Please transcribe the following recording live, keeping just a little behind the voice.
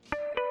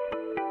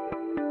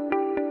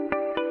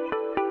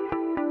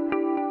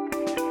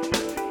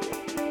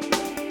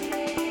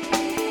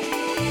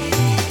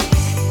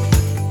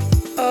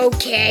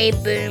Okay,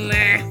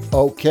 Boomer.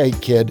 Okay,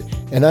 kid,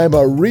 and I'm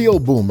a real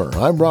boomer.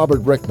 I'm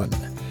Robert Rickman.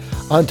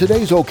 On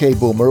today's OK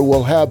Boomer,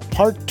 we'll have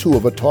part 2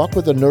 of a talk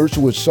with a nurse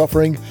who is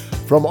suffering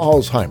from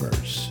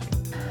Alzheimer's.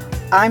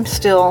 I'm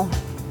still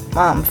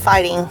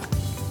fighting,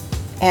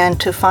 and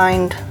to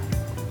find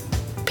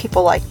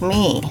people like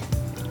me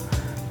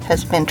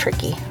has been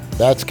tricky.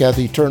 That's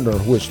Kathy Turner,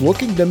 who is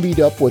looking to meet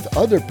up with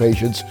other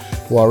patients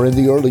who are in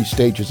the early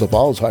stages of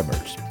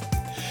Alzheimer's.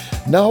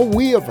 Now,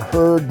 we have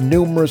heard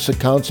numerous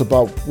accounts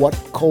about what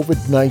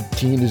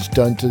COVID-19 has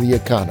done to the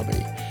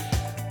economy.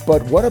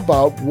 But what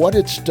about what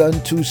it's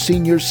done to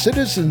senior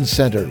citizen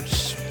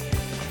centers?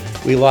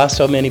 We lost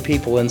so many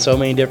people in so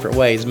many different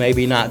ways.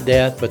 Maybe not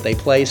death, but they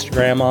placed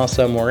grandma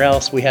somewhere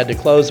else. We had to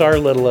close our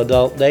little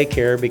adult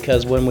daycare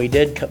because when we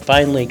did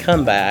finally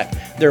come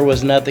back, there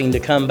was nothing to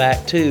come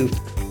back to.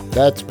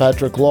 That's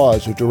Patrick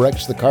Laws, who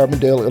directs the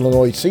Carbondale,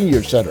 Illinois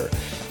Senior Center.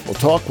 We'll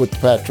talk with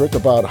Patrick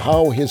about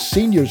how his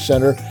senior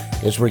center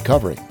is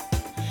recovering.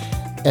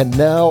 And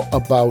now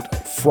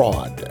about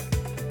fraud.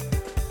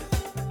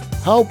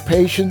 How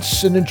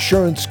patients and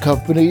insurance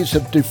companies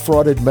have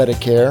defrauded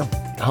Medicare,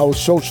 how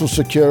Social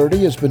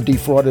Security has been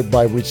defrauded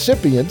by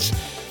recipients,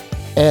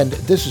 and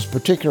this is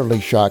particularly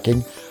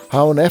shocking,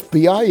 how an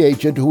FBI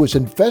agent who was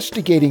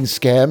investigating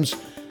scams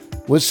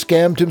was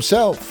scammed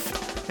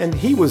himself. And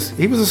he was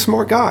a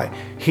smart guy.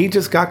 He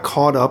just got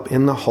caught up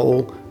in the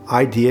whole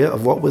idea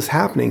of what was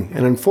happening.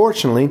 And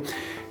unfortunately,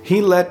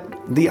 he let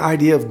the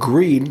idea of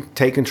greed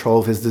take control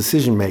of his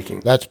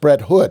decision-making. That's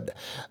Bret Hood,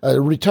 a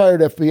retired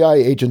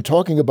FBI agent,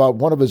 talking about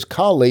one of his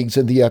colleagues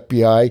in the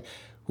FBI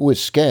who was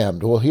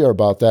scammed. We'll hear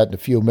about that in a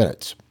few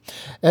minutes.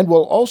 And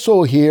we'll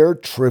also hear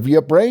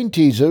trivia brain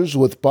teasers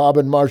with Bob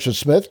and Marcia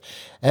Smith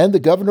and the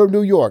governor of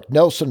New York,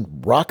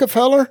 Nelson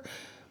Rockefeller.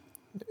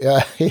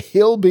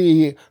 He'll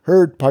be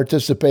heard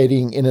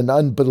participating in an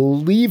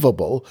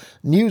unbelievable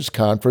news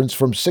conference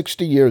from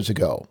 60 years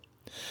ago.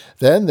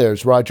 Then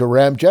there's Roger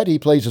Ramjet. He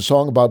plays a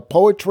song about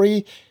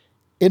poetry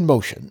in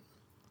motion.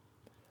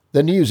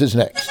 The news is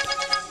next.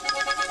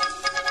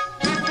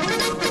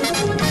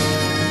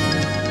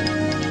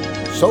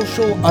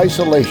 Social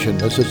isolation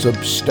is a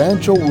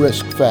substantial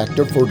risk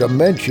factor for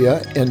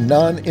dementia in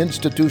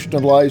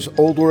non-institutionalized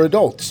older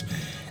adults,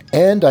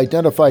 and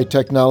identify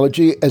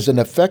technology as an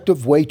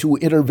effective way to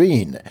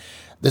intervene.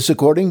 This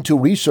according to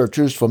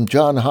researchers from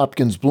Johns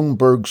Hopkins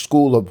Bloomberg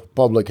School of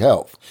Public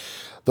Health.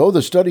 Though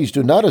the studies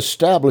do not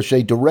establish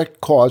a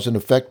direct cause and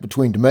effect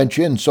between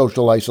dementia and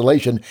social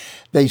isolation,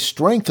 they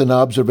strengthen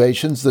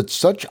observations that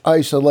such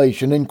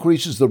isolation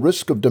increases the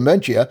risk of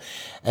dementia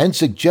and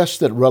suggest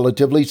that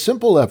relatively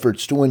simple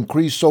efforts to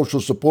increase social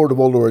support of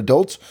older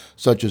adults,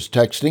 such as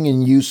texting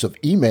and use of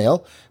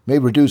email, may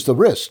reduce the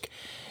risk.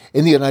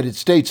 In the United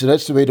States, an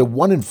estimated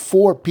 1 in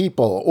 4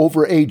 people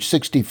over age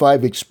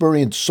 65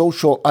 experience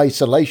social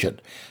isolation.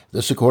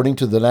 This according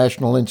to the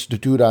National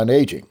Institute on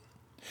Aging.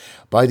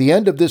 By the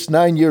end of this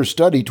 9-year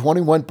study,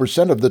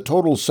 21% of the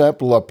total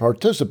sample of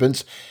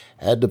participants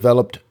had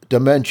developed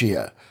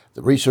dementia.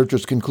 The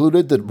researchers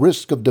concluded that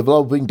risk of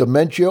developing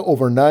dementia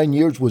over 9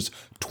 years was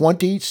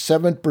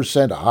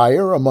 27%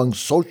 higher among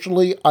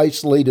socially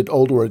isolated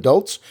older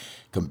adults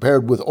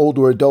compared with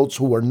older adults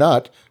who were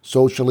not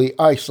socially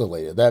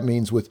isolated. That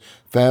means with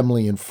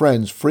family and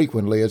friends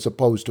frequently as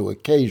opposed to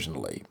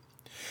occasionally.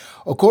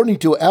 According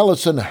to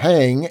Allison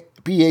Hang,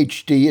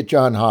 Ph.D. at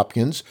Johns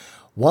Hopkins,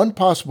 one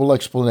possible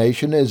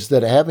explanation is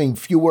that having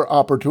fewer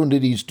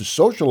opportunities to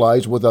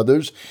socialize with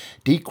others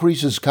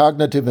decreases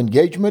cognitive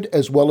engagement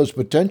as well as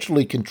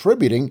potentially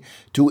contributing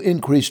to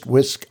increased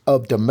risk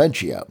of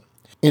dementia.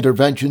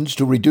 Interventions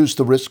to reduce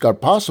the risk are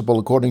possible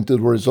according to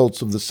the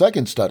results of the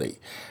second study.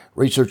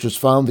 Researchers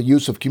found the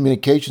use of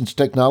communications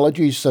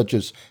technologies such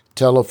as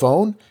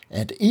telephone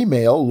and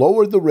email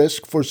lowered the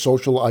risk for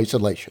social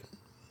isolation.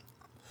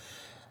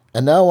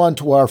 And now on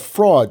to our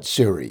fraud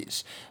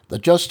series. The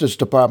Justice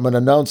Department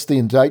announced the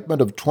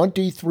indictment of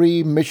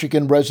 23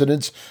 Michigan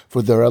residents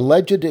for their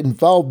alleged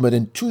involvement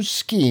in 2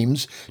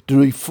 schemes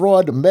to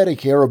defraud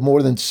Medicare of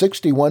more than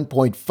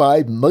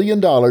 $61.5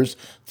 million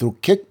through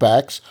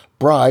kickbacks,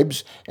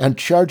 bribes, and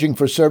charging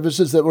for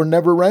services that were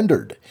never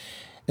rendered.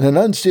 In an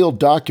unsealed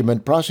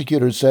document,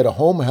 prosecutors said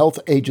home health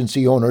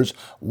agency owners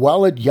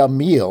Walid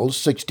Yamil,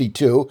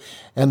 62,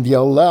 and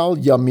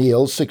Yalal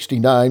Yamil,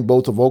 69,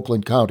 both of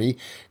Oakland County,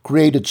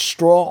 created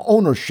straw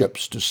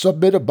ownerships to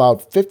submit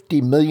about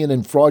 $50 million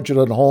in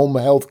fraudulent home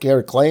health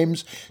care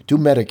claims to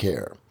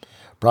Medicare.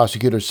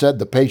 Prosecutors said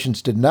the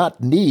patients did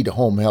not need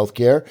home health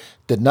care,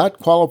 did not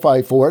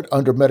qualify for it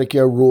under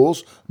Medicare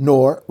rules,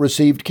 nor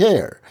received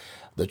care.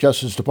 The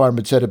Justice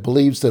Department said it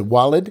believes that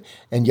Walid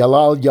and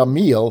Yalal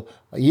Yamil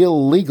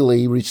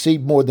illegally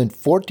received more than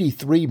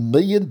 $43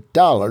 million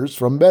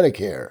from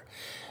Medicare.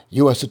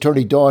 U.S.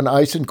 Attorney Dawn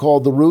Eisen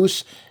called the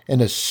ruse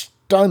an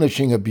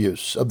astonishing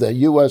abuse of the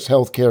U.S.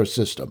 healthcare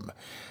system.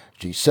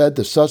 She said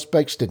the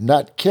suspects did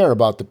not care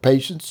about the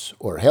patients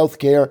or health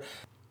care,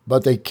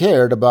 but they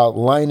cared about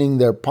lining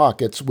their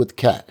pockets with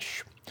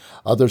cash.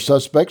 Other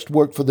suspects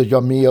worked for the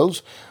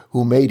Jamils,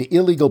 who made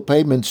illegal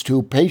payments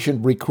to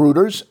patient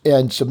recruiters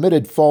and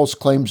submitted false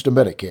claims to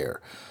Medicare.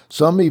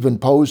 Some even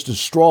posed as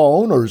straw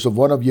owners of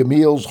one of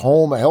Yamil's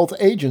home health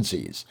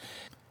agencies.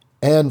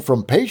 And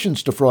from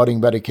patients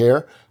defrauding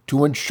Medicare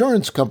to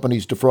insurance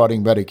companies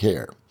defrauding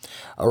Medicare.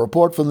 A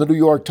report from the New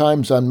York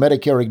Times on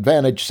Medicare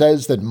Advantage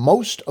says that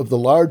most of the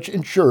large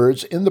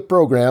insurers in the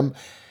program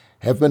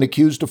have been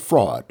accused of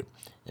fraud.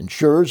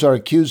 Insurers are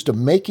accused of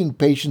making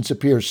patients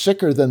appear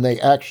sicker than they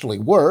actually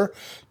were,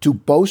 to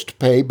boast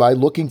pay by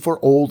looking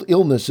for old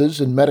illnesses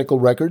in medical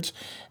records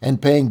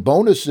and paying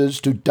bonuses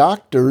to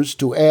doctors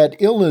to add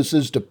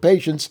illnesses to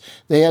patients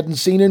they hadn't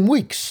seen in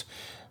weeks.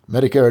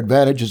 Medicare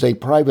Advantage is a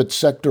private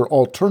sector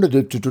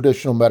alternative to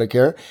traditional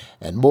Medicare,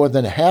 and more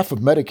than half of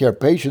Medicare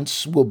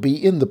patients will be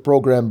in the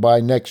program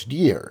by next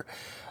year.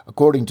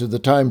 According to the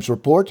Times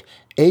report,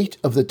 8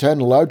 of the 10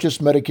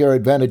 largest Medicare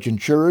Advantage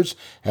insurers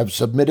have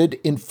submitted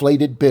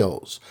inflated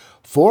bills.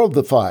 4 of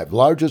the 5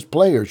 largest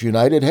players,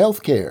 United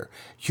Healthcare,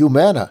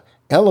 Humana,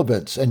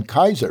 Elevance, and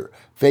Kaiser,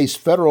 face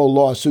federal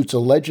lawsuits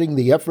alleging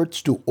the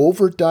efforts to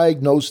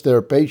overdiagnose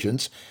their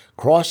patients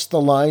crossed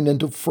the line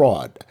into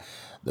fraud.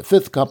 The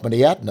 5th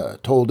company, Aetna,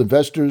 told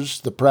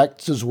investors the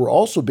practices were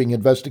also being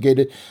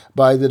investigated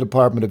by the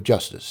Department of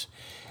Justice.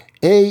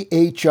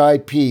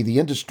 AHIP, the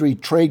industry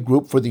trade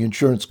group for the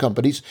insurance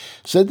companies,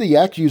 said the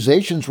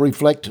accusations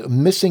reflect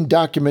missing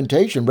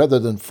documentation rather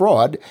than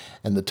fraud,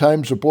 and the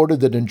Times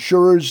reported that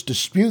insurers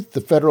dispute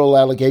the federal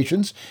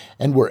allegations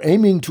and were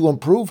aiming to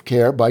improve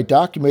care by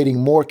documenting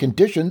more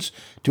conditions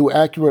to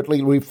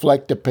accurately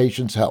reflect a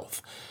patient's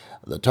health.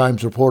 The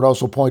Times report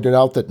also pointed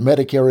out that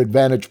Medicare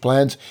Advantage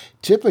plans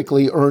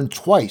typically earn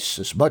twice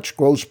as much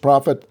gross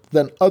profit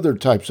than other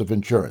types of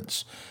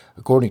insurance.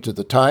 According to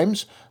the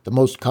Times, the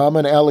most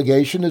common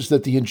allegation is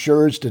that the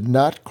insurers did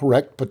not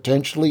correct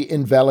potentially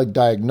invalid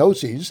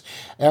diagnoses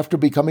after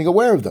becoming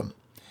aware of them.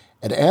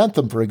 At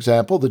Anthem, for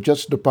example, the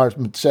Justice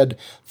Department said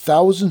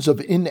thousands of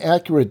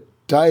inaccurate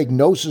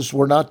diagnoses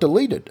were not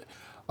deleted.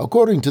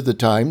 According to the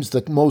Times,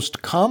 the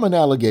most common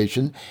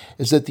allegation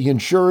is that the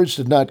insurers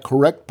did not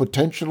correct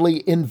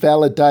potentially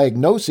invalid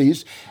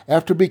diagnoses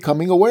after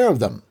becoming aware of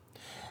them.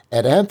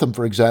 At Anthem,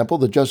 for example,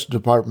 the Justice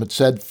Department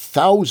said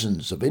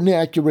thousands of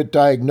inaccurate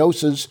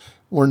diagnoses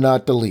were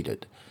not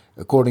deleted.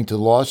 According to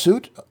the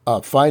lawsuit,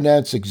 a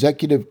finance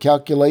executive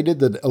calculated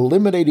that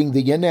eliminating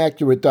the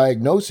inaccurate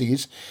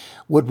diagnoses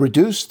would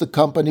reduce the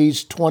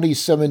company's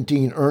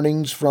 2017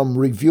 earnings from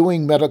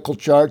reviewing medical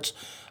charts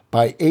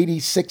by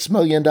 $86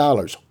 million,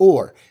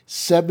 or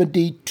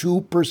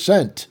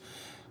 72%.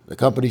 The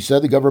company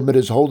said the government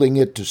is holding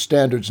it to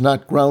standards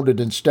not grounded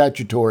in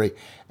statutory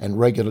and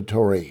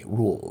regulatory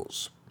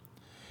rules.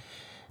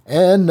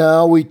 And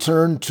now we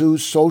turn to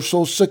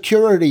Social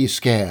Security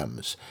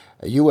scams.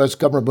 A U.S.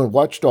 government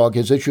watchdog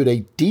has issued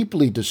a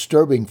deeply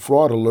disturbing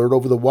fraud alert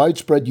over the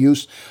widespread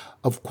use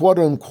of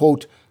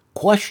quote-unquote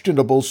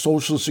questionable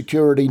Social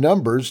Security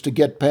numbers to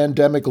get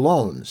pandemic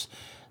loans.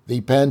 The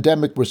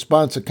Pandemic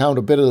Response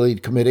Accountability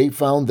Committee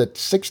found that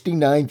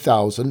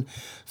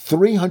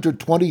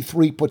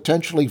 69,323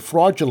 potentially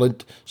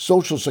fraudulent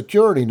Social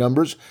Security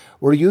numbers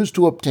were used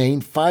to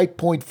obtain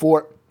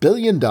 $5.4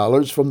 billion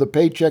from the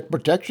Paycheck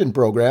Protection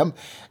Program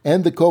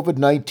and the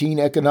COVID-19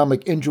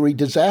 Economic Injury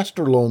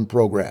Disaster Loan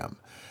Program.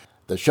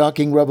 The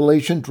shocking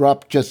revelation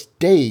dropped just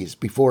days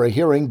before a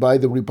hearing by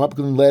the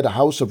Republican-led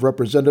House of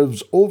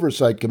Representatives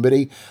Oversight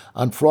Committee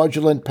on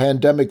Fraudulent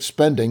Pandemic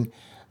Spending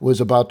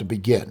was about to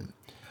begin.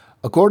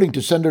 According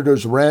to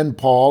Senators Rand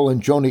Paul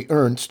and Joni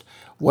Ernst,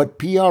 what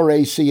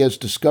PRAC has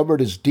discovered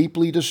is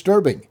deeply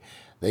disturbing.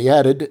 They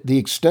added the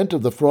extent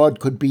of the fraud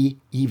could be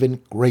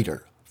even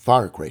greater,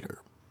 far greater.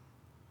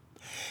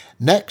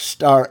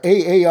 Next, our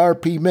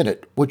AARP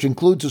Minute, which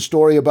includes a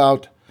story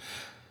about,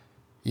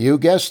 you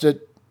guessed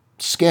it,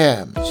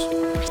 scams.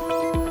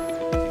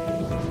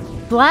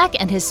 Black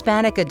and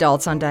Hispanic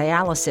adults on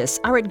dialysis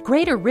are at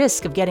greater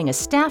risk of getting a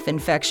staph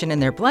infection in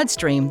their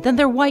bloodstream than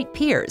their white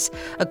peers,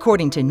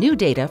 according to new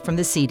data from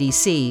the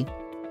CDC.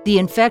 The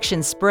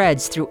infection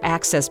spreads through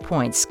access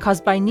points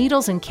caused by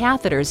needles and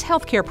catheters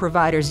healthcare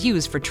providers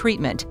use for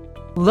treatment.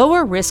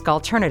 Lower-risk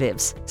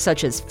alternatives,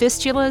 such as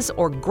fistulas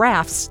or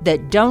grafts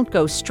that don't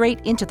go straight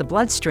into the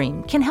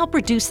bloodstream, can help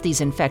reduce these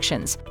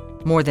infections.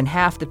 More than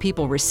half the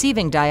people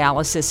receiving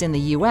dialysis in the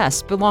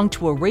U.S. belong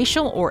to a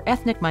racial or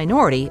ethnic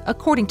minority,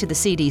 according to the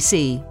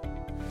CDC.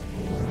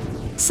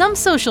 Some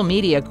social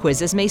media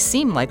quizzes may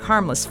seem like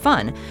harmless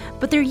fun,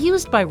 but they're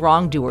used by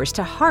wrongdoers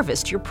to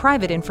harvest your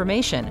private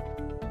information.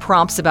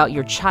 Prompts about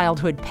your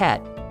childhood pet,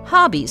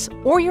 hobbies,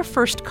 or your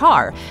first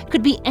car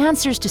could be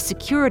answers to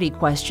security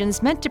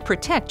questions meant to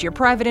protect your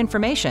private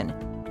information.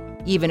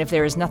 Even if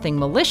there is nothing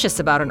malicious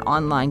about an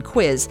online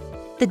quiz,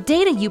 the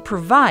data you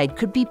provide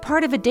could be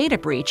part of a data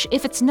breach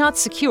if it's not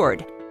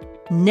secured.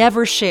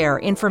 Never share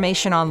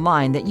information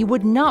online that you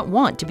would not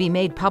want to be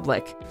made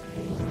public.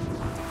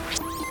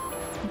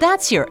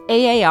 That's your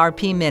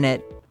AARP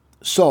Minute.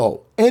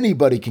 So,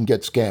 anybody can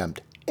get scammed.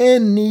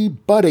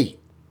 Anybody.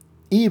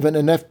 Even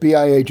an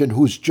FBI agent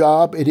whose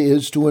job it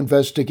is to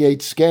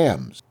investigate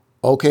scams.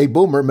 OK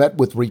Boomer met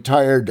with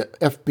retired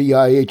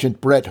FBI agent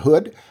Bret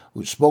Hood,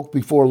 who spoke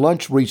before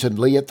lunch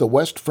recently at the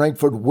West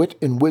Frankfurt Wit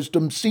and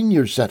Wisdom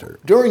Senior Center.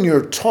 During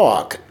your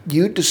talk,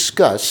 you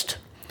discussed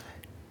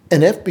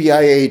an FBI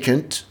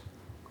agent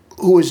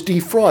who was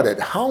defrauded.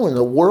 How in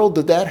the world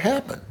did that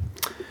happen?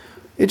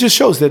 It just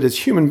shows that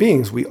as human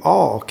beings, we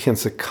all can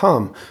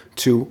succumb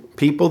to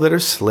people that are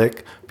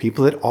slick,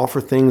 people that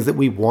offer things that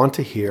we want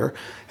to hear.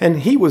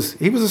 And he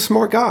was a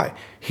smart guy.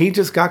 He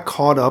just got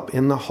caught up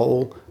in the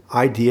whole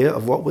idea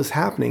of what was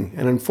happening.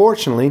 And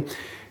unfortunately,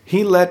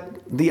 he let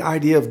the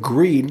idea of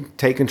greed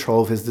take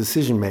control of his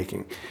decision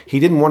making. He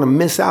didn't want to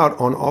miss out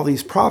on all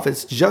these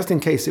profits just in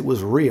case it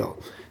was real.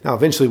 Now,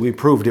 eventually we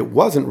proved it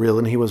wasn't real,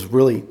 and he was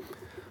really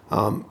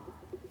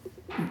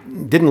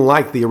didn't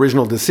like the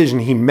original decision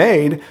he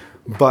made,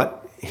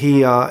 but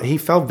he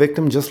fell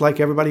victim just like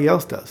everybody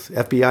else does.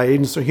 FBI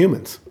agents are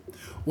humans.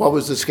 What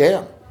was the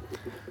scam?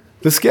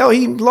 The scale,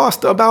 he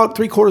lost about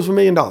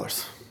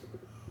 $750,000.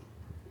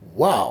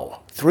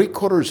 Wow,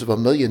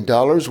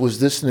 $750,000. Was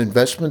this an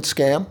investment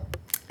scam?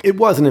 It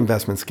was an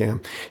investment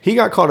scam. He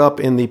got caught up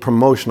in the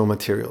promotional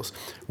materials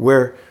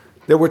where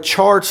there were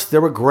charts, there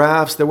were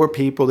graphs, there were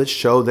people that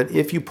showed that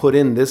if you put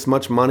in this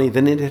much money,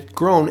 then it had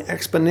grown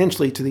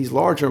exponentially to these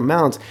larger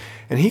amounts.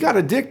 And he got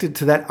addicted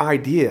to that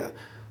idea.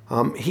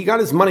 He got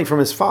his money from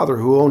his father,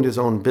 who owned his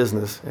own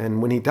business.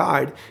 And when he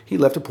died, he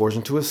left a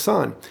portion to his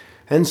son.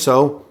 And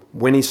so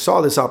when he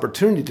saw this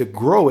opportunity to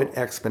grow it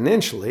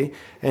exponentially,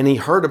 and he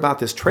heard about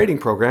this trading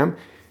program,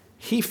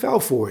 he fell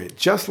for it,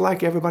 just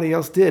like everybody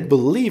else did,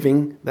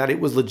 believing that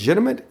it was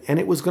legitimate and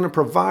it was going to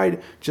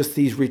provide just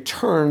these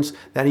returns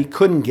that he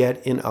couldn't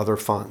get in other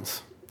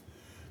funds.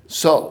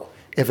 So,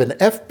 if an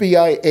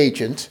FBI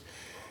agent,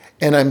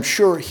 and I'm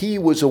sure he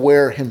was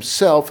aware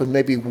himself and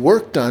maybe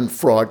worked on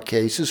fraud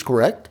cases,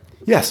 correct?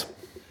 Yes.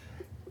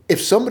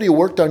 If somebody who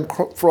worked on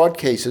fraud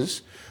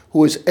cases,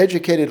 who is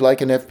educated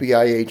like an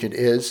FBI agent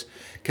is,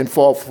 can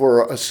fall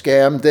for a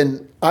scam,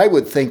 then I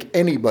would think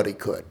anybody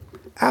could.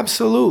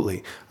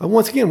 Absolutely.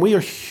 Once again, we are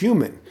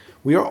human.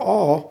 We are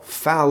all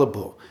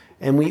fallible.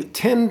 And we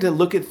tend to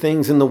look at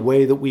things in the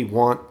way that we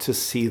want to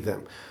see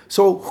them.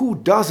 So who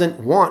doesn't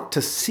want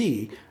to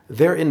see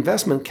their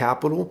investment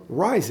capital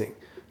rising?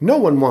 No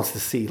one wants to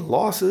see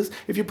losses.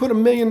 If you put $1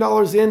 million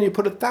in, you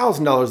put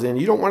 $1,000 in,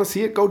 you don't want to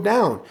see it go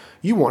down.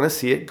 You want to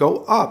see it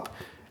go up.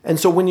 And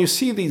so when you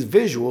see these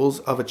visuals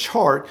of a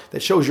chart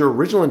that shows your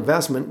original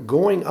investment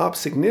going up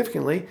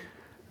significantly,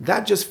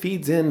 that just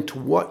feeds into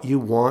what you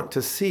want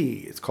to see.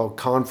 It's called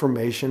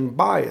confirmation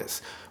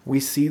bias. We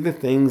see the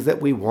things that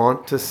we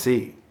want to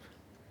see.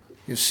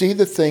 You see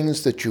the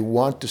things that you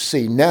want to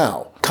see.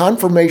 Now,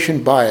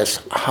 confirmation bias,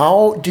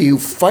 how do you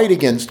fight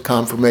against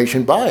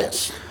confirmation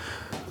bias?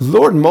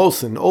 Lord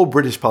Molson, old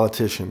British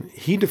politician,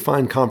 he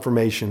defined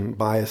confirmation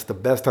bias the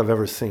best I've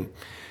ever seen.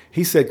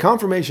 He said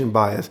confirmation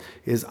bias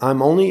is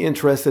I'm only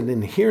interested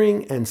in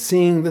hearing and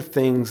seeing the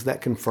things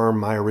that confirm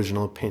my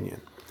original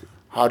opinion.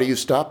 How do you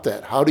stop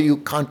that? How do you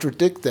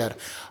contradict that?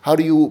 How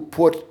do you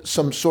put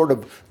some sort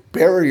of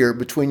barrier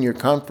between your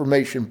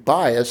confirmation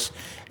bias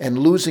and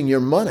losing your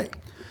money?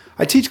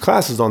 I teach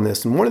classes on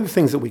this, and one of the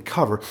things that we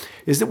cover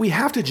is that we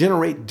have to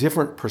generate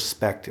different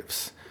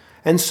perspectives.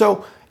 And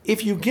so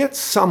if you get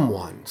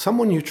someone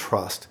you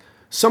trust,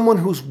 someone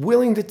who's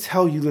willing to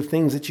tell you the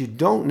things that you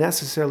don't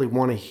necessarily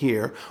want to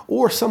hear,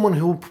 or someone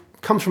who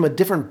comes from a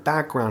different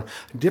background,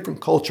 a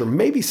different culture,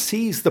 maybe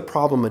sees the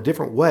problem a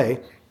different way,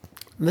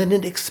 then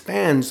it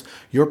expands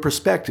your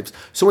perspectives.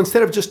 So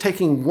instead of just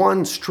taking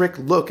one strict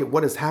look at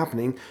what is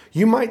happening,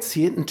 you might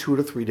see it in 2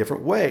 to 3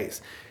 different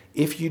ways.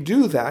 If you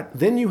do that,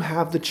 then you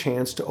have the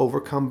chance to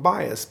overcome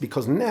bias,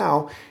 because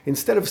now,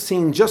 instead of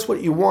seeing just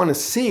what you want to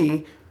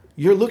see,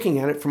 you're looking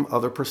at it from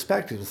other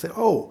perspectives and say,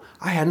 oh,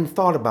 I hadn't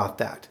thought about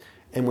that.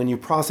 And when you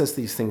process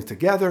these things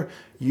together,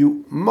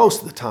 you,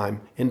 most of the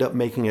time, end up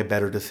making a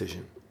better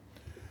decision.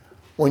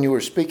 When you were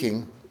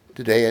speaking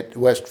today at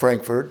West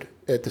Frankfurt,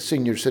 at the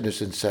Senior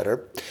Citizen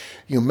Center,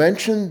 you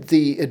mentioned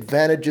the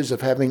advantages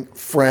of having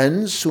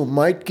friends who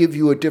might give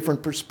you a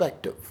different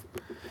perspective.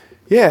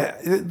 Yeah,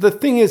 the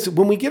thing is,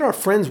 when we get our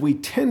friends, we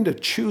tend to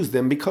choose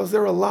them because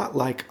they're a lot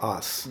like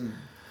us.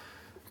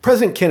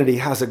 President Kennedy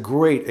has a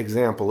great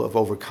example of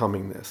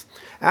overcoming this.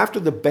 After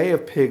the Bay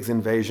of Pigs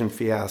invasion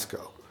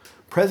fiasco,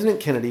 President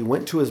Kennedy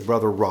went to his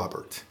brother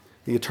Robert,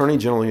 the Attorney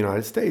General of the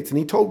United States, and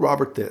he told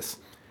Robert this.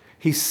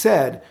 He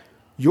said,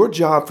 your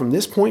job from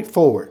this point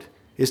forward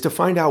is to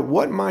find out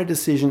what my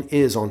decision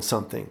is on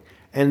something,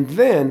 and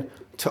then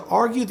to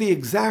argue the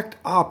exact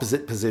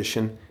opposite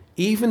position,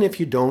 even if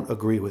you don't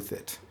agree with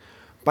it.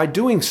 By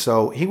doing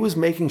so, he was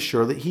making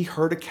sure that he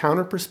heard a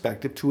counter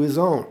perspective to his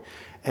own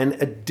and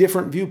a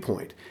different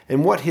viewpoint.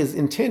 And what his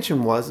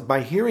intention was,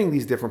 by hearing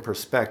these different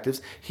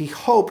perspectives, he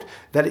hoped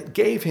that it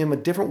gave him a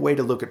different way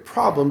to look at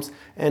problems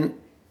and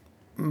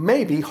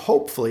maybe,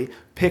 hopefully,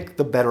 pick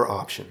the better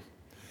option.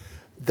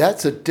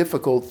 That's a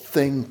difficult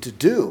thing to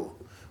do.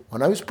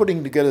 When I was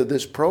putting together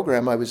this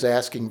program, I was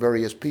asking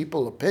various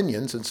people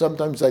opinions, and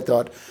sometimes I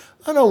thought,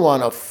 I don't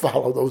want to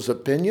follow those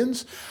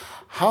opinions.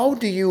 How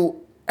do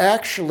you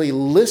actually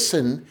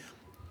listen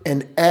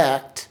and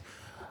act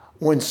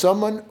when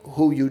someone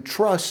who you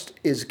trust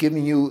is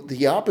giving you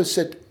the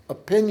opposite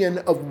opinion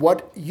of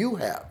what you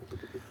have?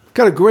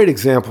 Got a great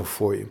example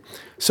for you.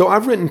 So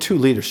I've written 2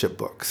 leadership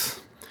books,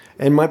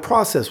 and my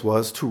process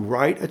was to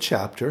write a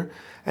chapter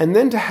and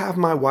then to have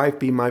my wife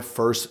be my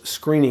first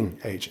screening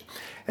agent.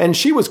 And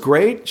she was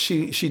great.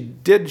 She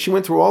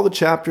went through all the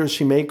chapters,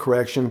 she made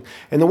correction,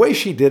 and the way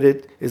she did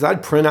it is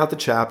I'd print out the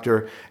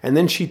chapter and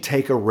then she'd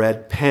take a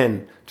red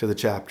pen to the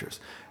chapters.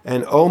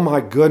 And oh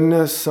my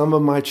goodness, some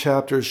of my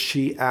chapters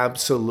she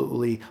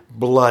absolutely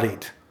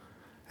bloodied.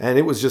 And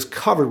it was just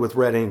covered with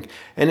red ink.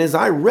 And as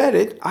I read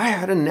it, I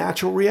had a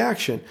natural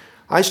reaction.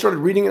 I started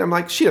reading it, I'm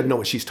like, she doesn't know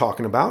what she's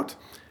talking about.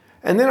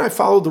 And then I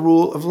followed the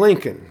rule of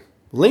Lincoln.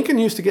 Lincoln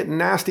used to get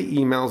nasty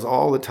emails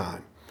all the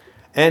time.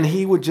 And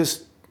he would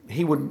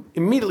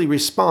immediately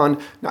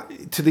respond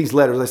not to these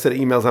letters. I said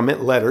emails, I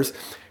meant letters.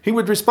 He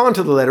would respond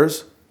to the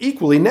letters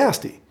equally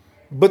nasty.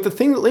 But the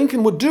thing that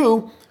Lincoln would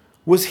do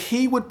was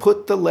he would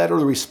put the letter,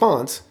 the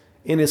response,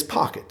 in his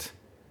pocket.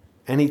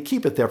 And he'd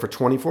keep it there for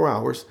 24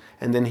 hours,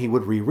 and then he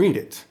would reread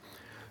it.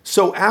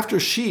 So after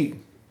she,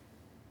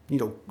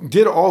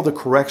 did all the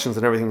corrections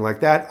and everything like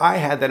that, I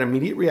had that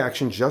immediate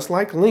reaction just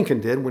like Lincoln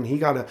did when he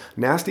got a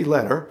nasty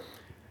letter.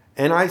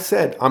 And I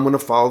said, I'm going to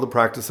follow the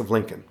practice of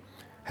Lincoln.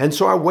 And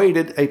so I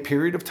waited a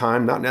period of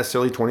time, not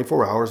necessarily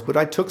 24 hours, but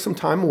I took some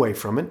time away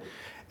from it,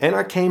 and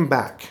I came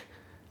back.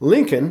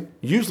 Lincoln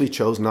usually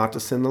chose not to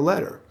send the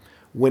letter.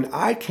 When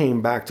I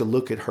came back to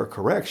look at her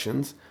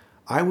corrections,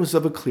 I was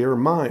of a clearer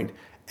mind,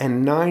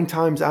 and 9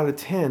 times out of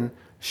 10,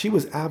 she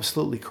was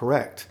absolutely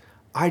correct.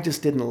 I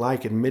just didn't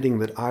like admitting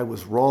that I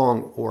was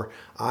wrong or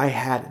I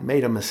had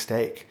made a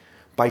mistake.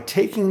 By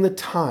taking the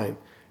time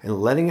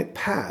and letting it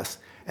pass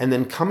and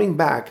then coming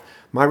back,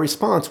 my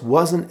response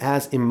wasn't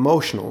as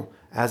emotional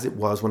as it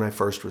was when I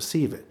first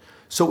received it.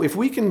 So if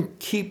we can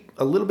keep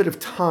a little bit of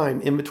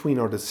time in between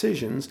our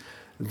decisions,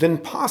 then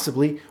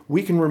possibly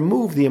we can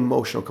remove the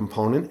emotional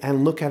component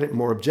and look at it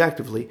more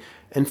objectively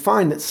and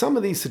find that some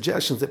of these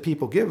suggestions that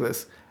people give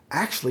us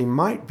actually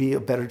might be a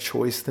better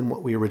choice than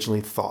what we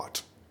originally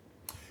thought.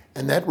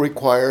 And that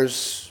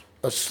requires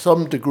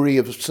some degree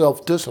of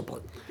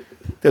self-discipline.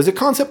 There's a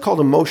concept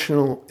called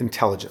emotional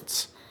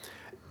intelligence.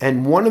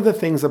 And one of the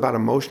things about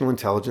emotional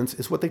intelligence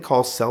is what they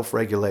call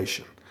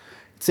self-regulation.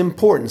 It's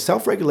important.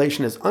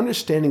 Self-regulation is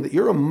understanding that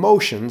your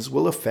emotions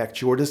will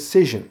affect your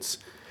decisions.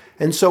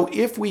 And so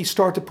if we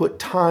start to put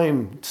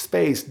time,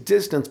 space,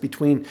 distance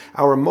between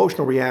our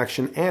emotional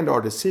reaction and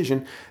our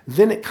decision,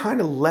 then it kind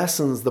of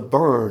lessens the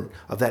burn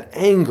of that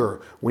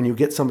anger when you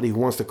get somebody who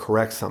wants to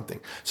correct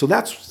something. So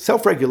that's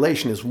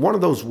self-regulation is one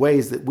of those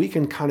ways that we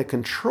can kind of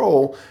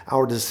control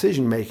our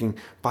decision making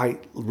by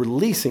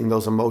releasing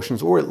those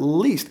emotions, or at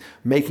least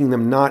making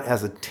them not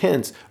as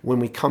intense when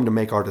we come to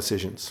make our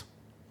decisions.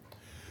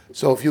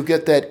 So if you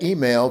get that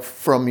email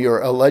from your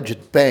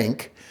alleged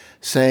bank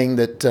saying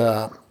that,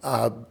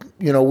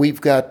 we've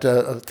got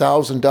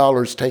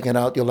 $1,000 taken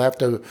out, you'll have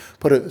to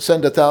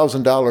send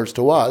 $1,000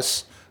 to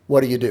us,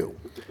 what do?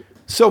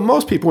 So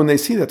most people, when they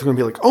see that, they're going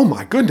to be like, oh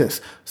my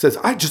goodness, says,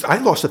 I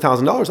lost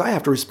 $1,000. I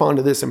have to respond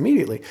to this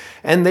immediately.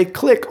 And they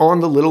click on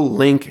the little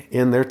link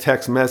in their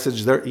text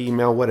message, their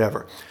email,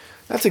 whatever.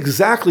 That's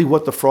exactly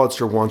what the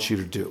fraudster wants you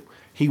to do.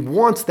 He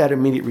wants that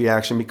immediate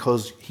reaction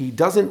because he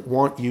doesn't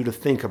want you to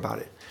think about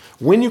it.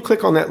 When you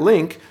click on that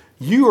link,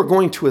 you are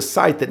going to a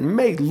site that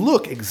may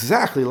look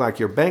exactly like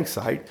your bank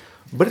site,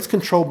 but it's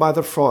controlled by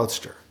the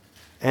fraudster.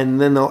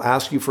 And then they'll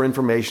ask you for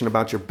information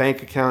about your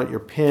bank account, your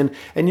PIN,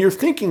 and you're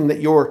thinking that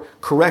you're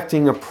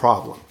correcting a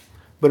problem.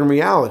 But in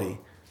reality,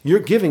 you're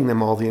giving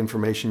them all the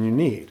information you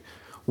need.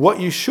 What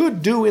you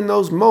should do in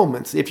those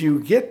moments, if you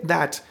get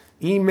that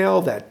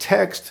email, that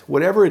text,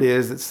 whatever it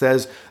is that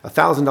says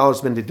 $1,000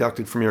 has been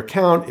deducted from your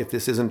account, if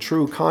this isn't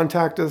true,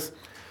 contact us.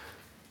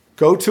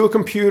 Go to a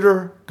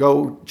computer,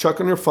 go check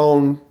on your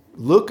phone,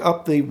 look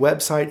up the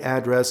website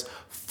address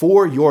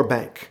for your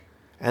bank,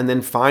 and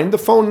then find the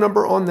phone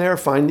number on there,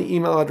 find the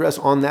email address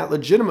on that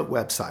legitimate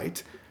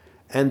website,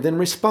 and then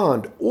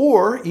respond.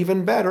 Or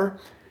even better,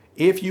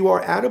 if you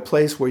are at a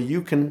place where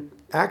you can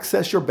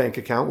access your bank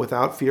account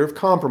without fear of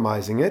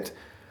compromising it,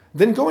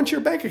 then go into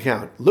your bank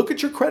account, look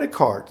at your credit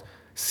card,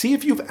 see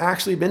if you've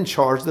actually been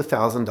charged the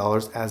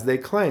 $1,000 as they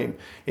claim.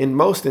 In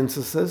most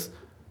instances,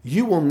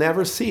 you will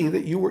never see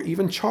that you were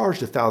even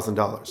charged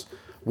 $1,000.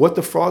 What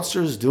the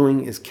fraudster is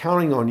doing is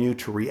counting on you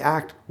to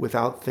react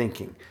without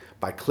thinking.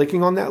 By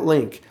clicking on that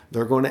link,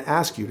 they're going to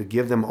ask you to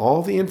give them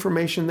all the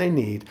information they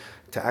need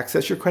to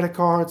access your credit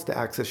cards, to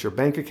access your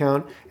bank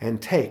account,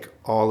 and take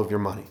all of your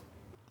money.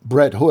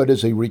 Bret Hood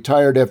is a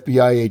retired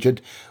FBI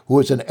agent who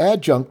is an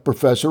adjunct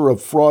professor of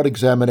fraud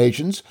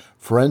examinations,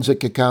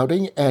 forensic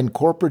accounting, and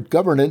corporate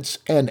governance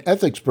and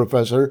ethics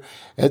professor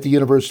at the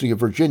University of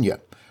Virginia.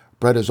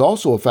 Bret is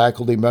also a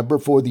faculty member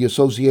for the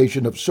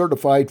Association of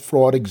Certified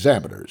Fraud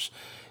Examiners.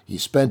 He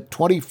spent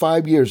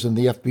 25 years in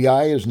the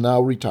FBI and is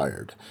now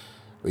retired.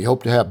 We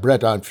hope to have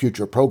Bret on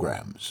future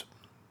programs.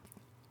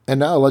 And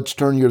now let's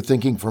turn your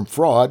thinking from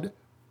fraud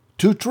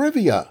to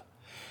trivia.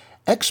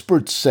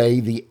 Experts say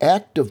the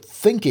act of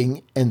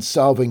thinking and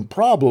solving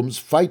problems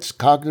fights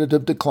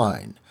cognitive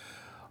decline.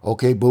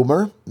 OK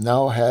Boomer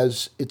now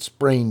has its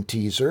brain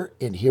teaser,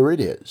 and here it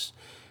is.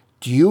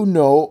 Do you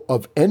know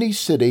of any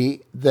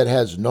city that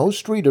has no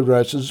street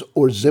addresses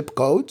or zip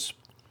codes?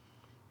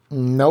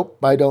 Nope,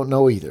 I don't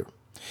know either.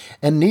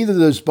 And neither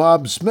does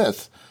Bob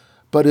Smith,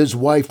 but his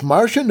wife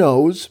Martia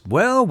knows.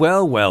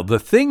 Well, the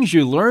things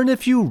you learn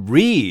if you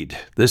read.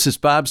 This is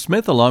Bob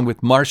Smith along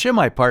with Martia,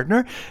 my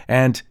partner,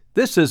 and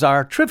this is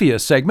our trivia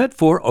segment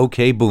for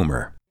OK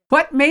Boomer.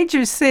 What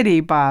major city,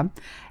 Bob,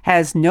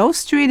 has no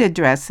street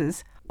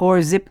addresses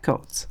or zip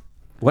codes?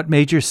 What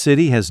major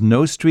city has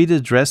no street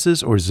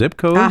addresses or zip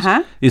codes?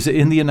 Uh-huh. Is it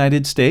in the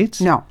United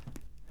States? No.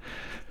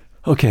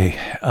 Okay,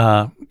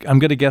 I'm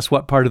going to guess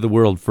what part of the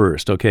world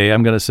first, okay?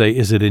 I'm going to say,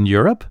 is it in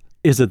Europe?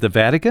 Is it the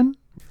Vatican?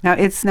 No,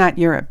 it's not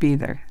Europe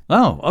either.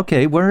 Oh,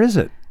 okay, where is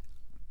it?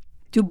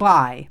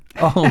 Dubai.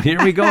 Oh,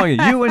 here we go.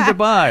 You in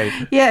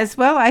Dubai. Yes,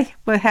 well, I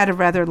had a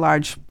rather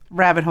large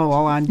rabbit hole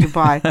on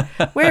Dubai.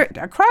 Where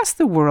across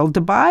the world,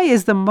 Dubai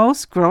is the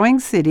most growing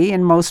city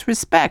in most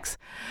respects.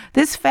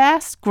 This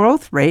fast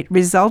growth rate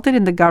resulted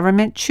in the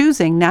government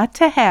choosing not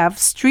to have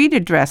street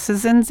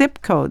addresses and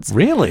zip codes.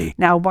 Really?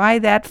 Now, why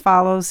that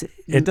follows...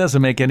 It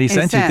doesn't make any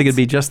sense. You think it'd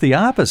be just the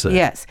opposite.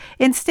 Yes.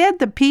 Instead,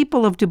 the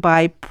people of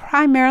Dubai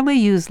primarily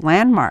use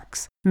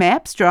landmarks,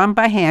 maps drawn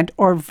by hand,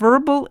 or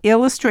verbal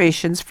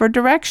illustrations for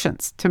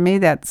directions. To me,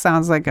 that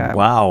sounds like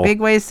a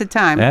big waste of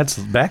time. That's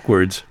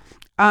backwards.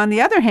 On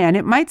the other hand,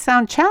 it might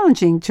sound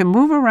challenging to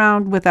move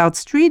around without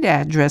street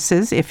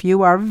addresses if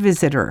you are a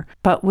visitor.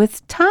 But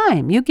with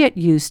time, you get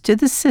used to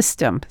the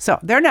system. So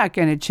they're not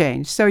going to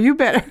change. So you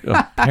better.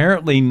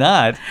 Apparently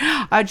not.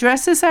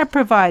 Addresses are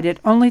provided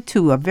only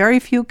to a very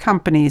few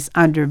companies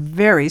under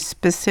very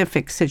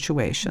specific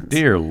situations.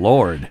 Dear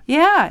Lord.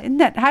 Yeah. Isn't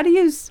that, how do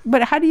you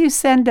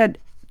send a...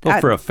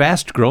 Well, for a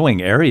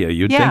fast-growing area,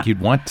 you'd think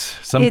you'd want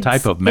some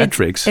type of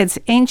metrics. It's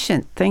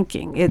ancient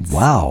thinking. It's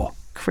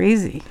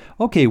crazy.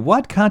 Okay,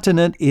 what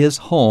continent is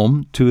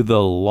home to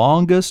the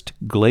longest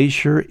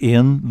glacier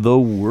in the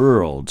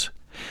world?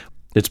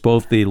 It's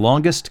both the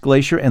longest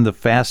glacier and the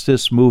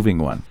fastest moving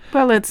one.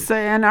 Well, it's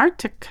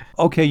Antarctica.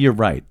 Okay, you're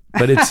right.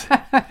 But it's...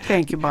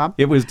 Thank you, Bob.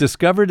 It was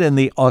discovered in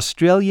the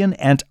Australian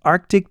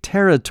Antarctic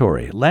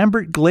Territory.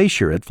 Lambert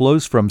Glacier. It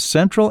flows from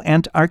central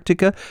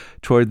Antarctica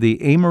toward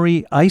the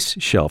Amory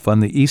Ice Shelf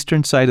on the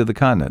eastern side of the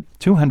continent,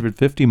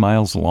 250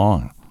 miles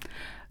long.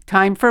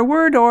 Time for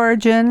word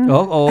origin.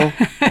 Uh-oh.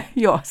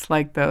 You always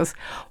like those.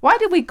 Why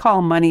do we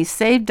call money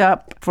saved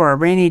up for a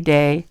rainy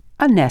day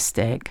a nest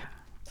egg?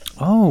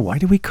 Oh, why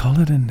do we call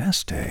it a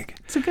nest egg?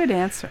 It's a good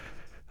answer.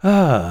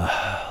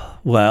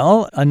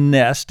 Well, a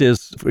nest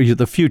is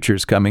the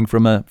future's coming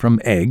from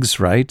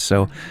eggs, right?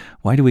 So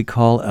why do we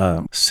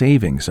call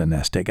savings a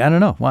nest egg? I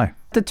don't know. Why?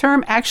 The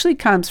term actually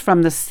comes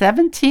from the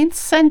 17th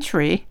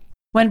century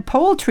when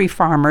poultry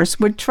farmers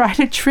would try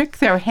to trick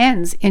their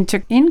hens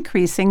into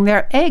increasing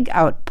their egg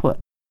output.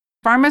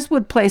 Farmers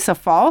would place a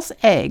false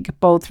egg,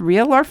 both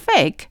real or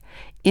fake,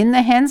 in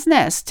the hen's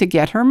nest to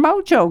get her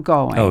mojo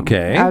going.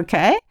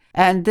 Okay.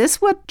 And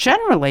this would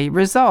generally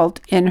result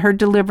in her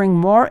delivering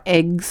more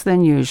eggs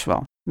than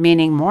usual,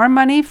 meaning more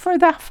money for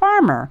the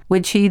farmer,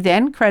 which he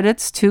then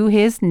credits to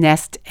his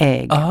nest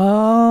egg.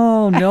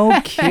 Oh,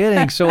 no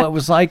kidding. So it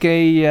was like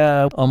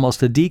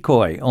almost a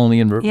decoy, only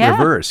in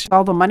reverse.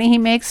 All the money he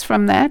makes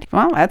from that,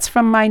 well, that's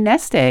from my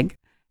nest egg.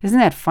 Isn't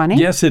that funny?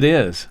 Yes, it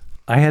is.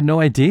 I had no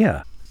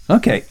idea.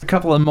 Okay, a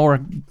couple of more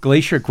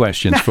glacier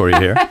questions for you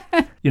here.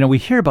 We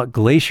hear about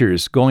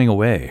glaciers going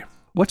away.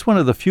 What's one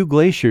of the few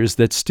glaciers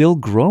that's still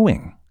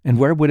growing, and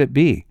where would it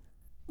be?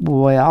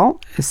 Well,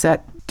 is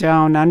that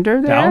down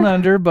under there? Down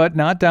under, but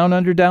not down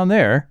under down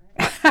there.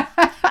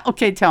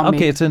 Okay, tell me.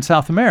 Okay, it's in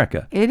South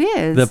America. It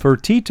is. The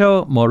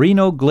Pertito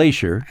Moreno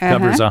Glacier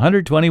covers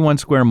 121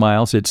 square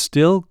miles. It's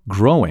still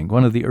growing,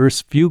 one of the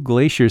Earth's few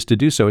glaciers to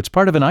do so. It's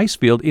part of an ice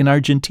field in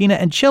Argentina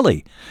and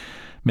Chile.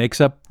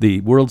 Makes up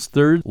the world's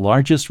third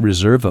largest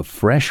reserve of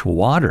fresh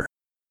water.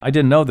 I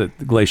didn't know that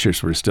the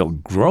glaciers were still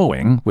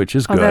growing, which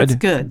is good. That's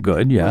good.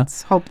 Good, yeah.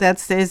 Let's hope that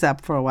stays up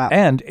for a while.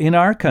 And in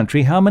our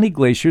country, how many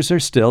glaciers are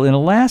still in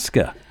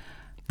Alaska?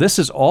 This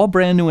is all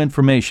brand new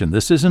information.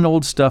 This isn't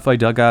old stuff I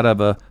dug out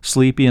of a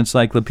sleepy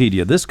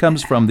encyclopedia. This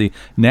comes from the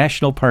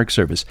National Park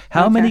Service.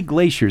 How many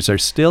glaciers are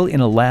still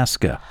in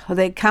Alaska?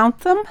 They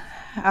count them?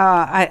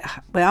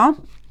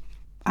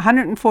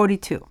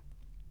 142.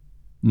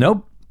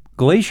 Nope.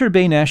 Glacier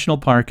Bay National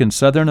Park in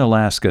southern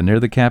Alaska, near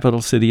the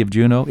capital city of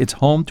Juneau, it's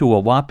home to a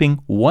whopping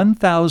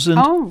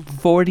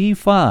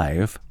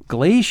 1,045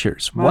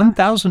 glaciers. Wow.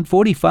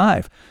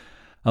 1,045.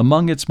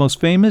 Among its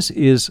most famous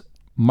is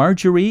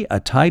Marjorie,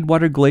 a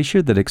tidewater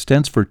glacier that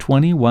extends for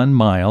 21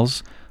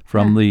 miles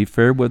from the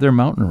Fairweather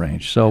mountain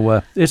range.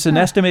 So it's an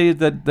estimated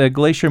that the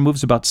glacier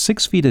moves about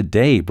 6 feet a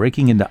day,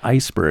 breaking into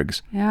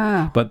icebergs.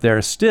 Yeah. But there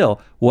are still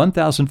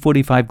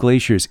 1,045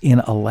 glaciers in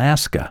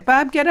Alaska.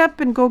 Bob, get up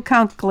and go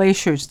count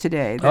glaciers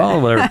today.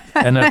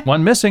 And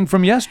one missing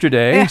from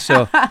yesterday.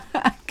 So,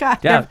 God.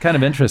 yeah, kind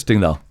of interesting,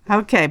 though.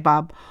 Okay,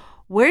 Bob.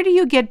 Where do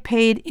you get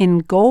paid in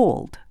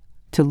gold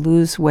to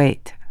lose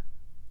weight?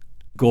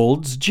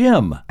 Gold's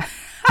Gym.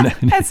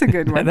 That's a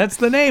good one. That's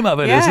the name of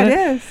it, Yeah, isn't it?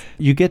 it is.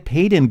 You get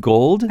paid in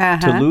gold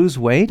to lose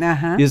weight?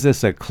 Is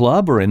this a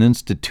club or an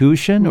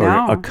institution or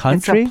a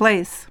country? It's a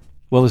place.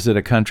 Well, is it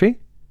a country?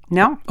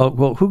 No. Oh,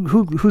 well,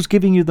 who's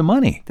giving you the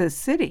money? The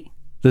city.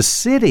 The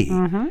city.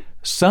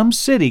 Some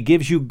city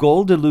gives you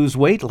gold to lose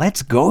weight.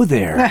 Let's go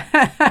there.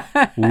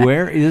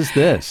 Where is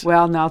this?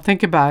 Well, now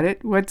think about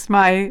it. What's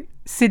my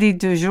city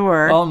du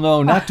jour? Oh,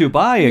 no, not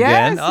Dubai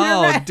again. Yes, you're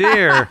Oh, right.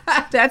 dear.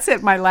 That's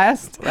it, my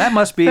last. That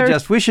must be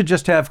we should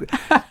just have,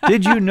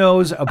 did you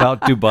knows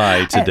about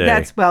Dubai today?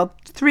 That's,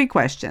 3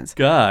 questions.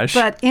 Gosh.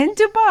 But in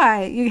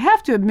Dubai, you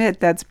have to admit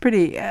that's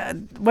pretty,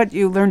 what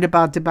you learned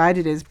about Dubai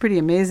today is pretty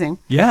amazing.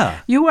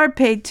 Yeah. You are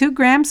paid 2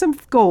 grams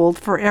of gold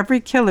for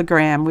every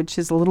kilogram, which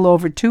is a little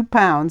over 2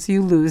 pounds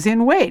you lose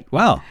in weight.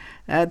 Wow.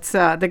 That's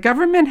the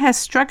government has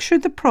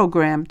structured the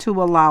program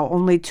to allow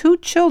only 2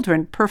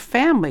 children per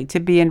family to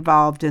be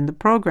involved in the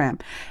program.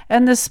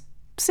 And the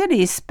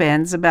city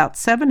spends about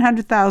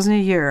 $700,000 a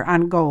year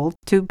on gold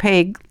to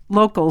pay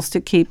locals to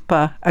keep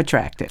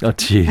attractive. Oh,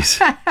 jeez.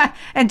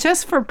 And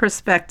just for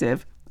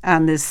perspective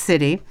on this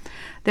city,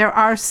 there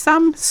are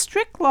some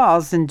strict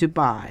laws in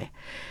Dubai.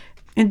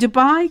 In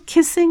Dubai,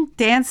 kissing,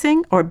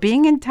 dancing, or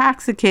being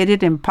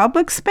intoxicated in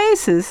public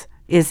spaces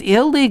is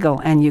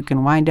illegal and you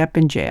can wind up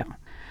in jail.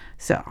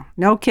 So,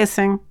 no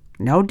kissing,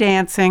 no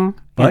dancing.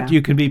 But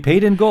you can be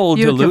paid in gold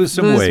to lose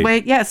some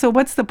weight. Yeah, so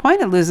what's the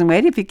point of losing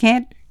weight if you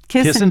can't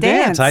kiss and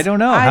dance? I don't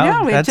know. I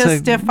know, it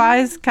just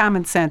defies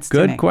common sense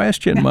to me. Good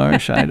question,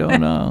 Marsh. I don't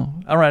know.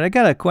 All right, I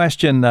got a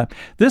question.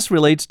 This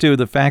relates to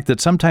the fact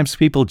that sometimes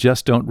people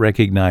just don't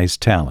recognize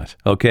talent,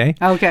 okay?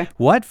 Okay.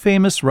 What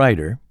famous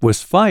writer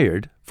was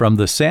fired from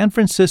the San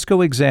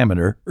Francisco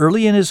Examiner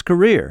early in his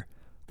career?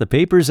 The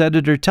paper's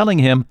editor telling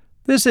him,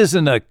 "This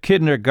isn't a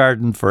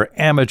kindergarten for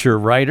amateur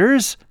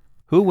writers."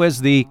 Who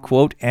was the,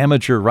 quote,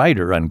 amateur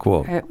writer,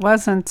 unquote? It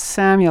wasn't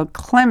Samuel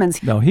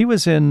Clemens. No, he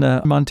was in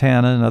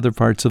Montana and other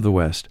parts of the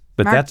West.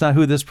 But that's not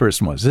who this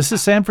person was. This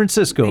is San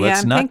Francisco. Yeah,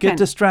 Let's not get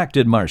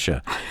distracted,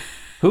 Marcia.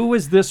 Who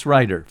was this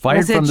writer? Fired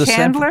Was it from the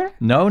Chandler?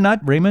 No, not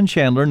Raymond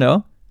Chandler,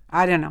 no.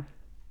 I don't know.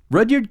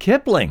 Rudyard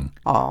Kipling,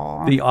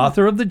 the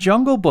author of The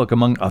Jungle Book,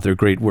 among other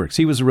great works.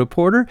 He was a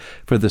reporter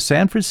for the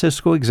San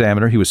Francisco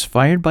Examiner. He was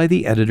fired by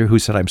the editor who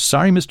said, "I'm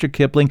sorry, Mr.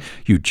 Kipling,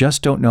 you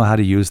just don't know how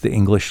to use the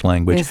English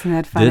language. Isn't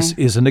that funny? This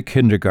isn't a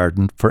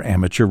kindergarten for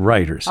amateur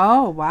writers."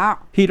 Oh, wow.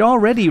 He'd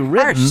already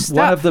written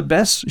one of the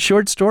best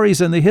short stories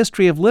in the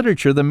history of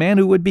literature, The Man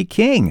Who Would Be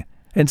King.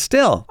 And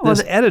still,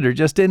 this editor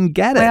just didn't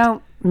get it.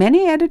 Well,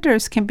 many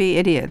editors can be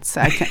idiots.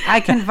 I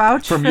can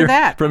vouch for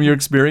that. From your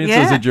experience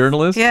as a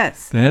journalist?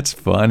 Yes. That's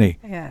funny.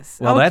 Yes.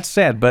 Well, that's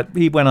sad, but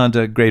he went on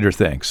to greater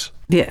things.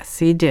 Yes,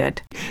 he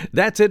did.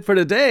 That's it for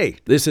today.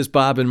 This is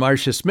Bob and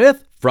Marcia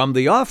Smith from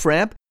The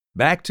Off-Ramp.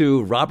 Back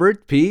to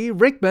Robert P.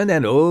 Rickman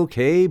and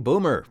OK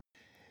Boomer.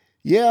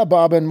 Yeah,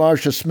 Bob and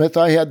Marcia Smith,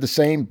 I had the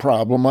same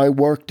problem. I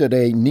worked at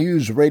a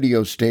news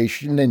radio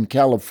station in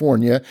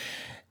California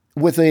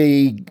with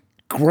a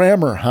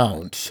grammar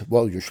hound.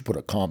 Well, you should put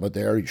a comma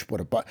there. You should put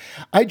a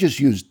I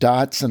just used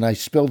dots and I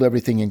spelled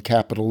everything in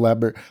capital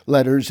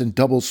letters and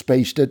double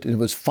spaced it. And it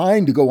was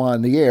fine to go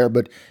on the air,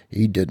 but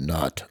he did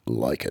not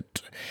like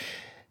it.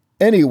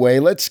 Anyway,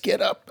 let's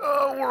get up.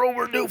 Oh, we're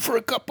overdue for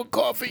a cup of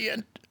coffee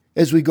and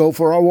as we go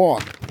for our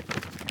walk.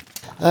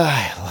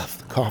 I love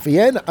the coffee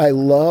and I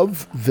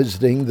love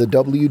visiting the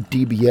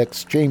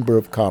WDBX Chamber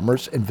of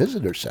Commerce and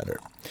Visitor Center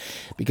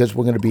because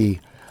we're going to be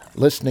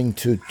listening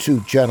to 2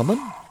 gentlemen,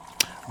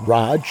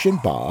 Raj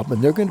and Bob,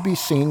 and they're going to be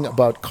singing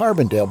about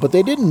Carbondale, but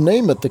they didn't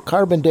name it the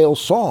Carbondale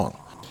song.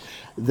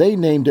 They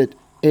named it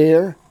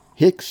Air,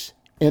 Hicks,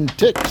 and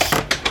Ticks.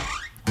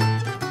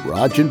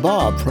 Raj and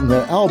Bob from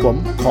their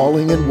album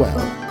Calling and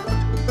Well.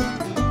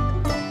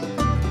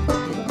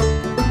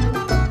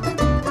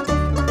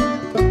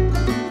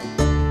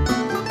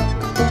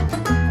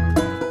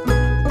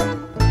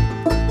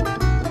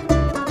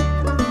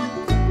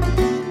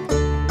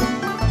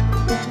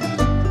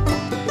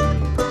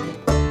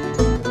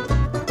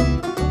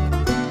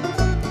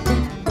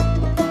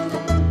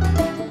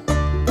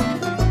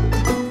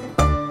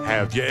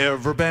 Have you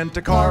ever been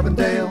to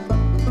Carbondale?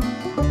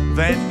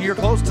 Then you're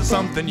close to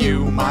something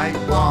you might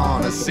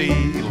want to see.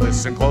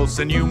 Listen close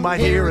and you might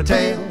hear a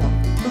tale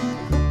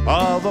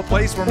of a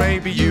place where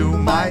maybe you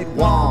might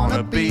want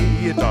to be.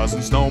 It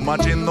doesn't snow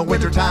much in the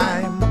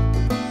wintertime,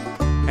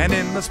 and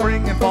in the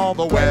spring and fall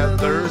the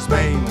weather's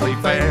mainly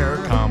fair.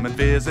 Come and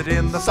visit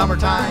in the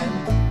summertime.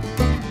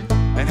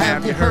 And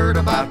have you heard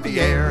about the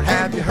air?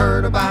 Have you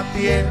heard about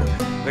the air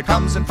that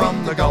comes in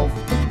from the Gulf?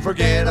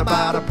 Forget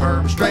about a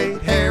perm,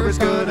 straight hair is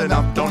good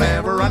enough. Don't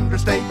ever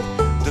understate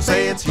to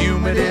say it's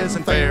humid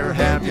isn't fair.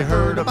 Have you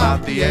heard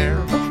about the air?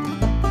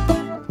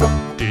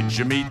 Did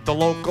you meet the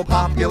local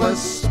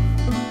populace?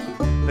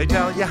 They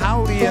tell you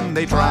howdy and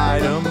they try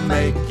to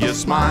make you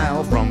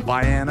smile. From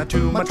Vienna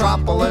to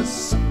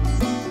Metropolis,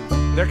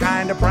 they're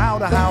kinda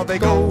proud of how they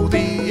go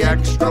the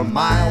extra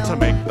mile to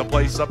make the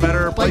place a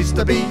better place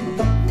to be.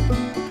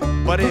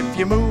 But if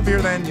you move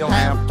here, then you'll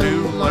have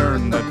to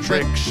learn the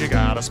tricks. You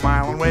gotta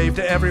smile and wave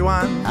to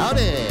everyone.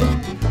 Howdy.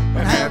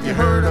 And have you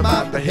heard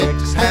about the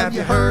Hicks? Have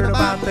you heard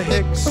about the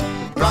Hicks?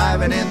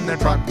 Driving in their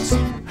trucks,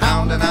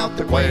 hounding out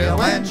the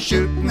quail and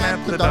shooting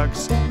at the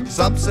ducks,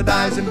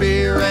 subsidizing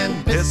beer and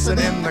pissing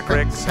in the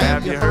cricks.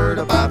 Have you heard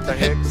about the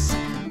Hicks?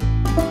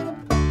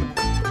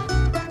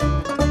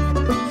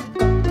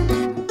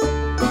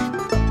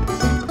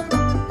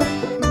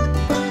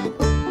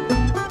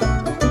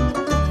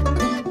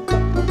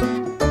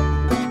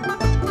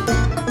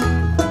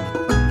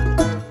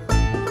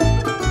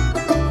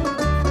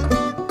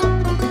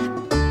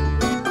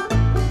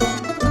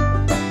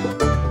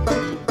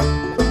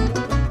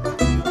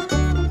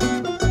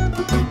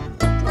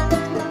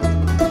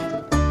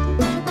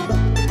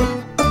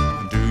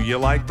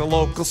 Like the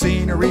local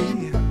scenery,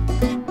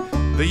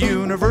 the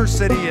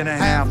university and a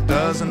half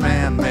dozen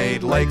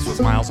man-made lakes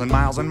with miles and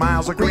miles and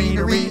miles of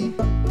greenery,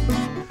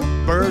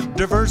 bird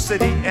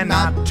diversity and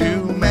not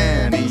too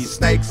many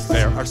snakes.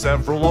 There are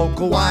several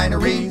local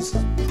wineries,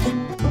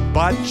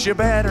 but you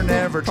better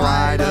never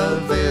try to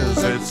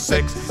visit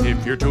six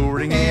if you're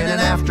touring in an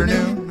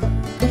afternoon.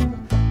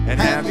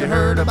 And have you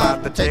heard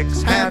about the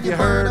ticks? Have you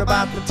heard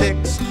about the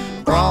ticks?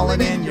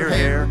 Crawling in your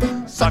hair,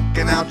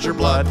 sucking out your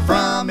blood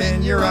from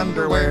in your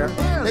underwear.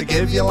 They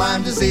give you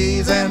Lyme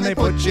disease and they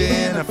put you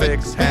in a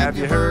fix. Have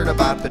you heard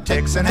about the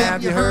ticks? And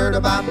have you heard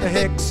about the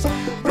Hicks?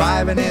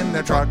 Driving in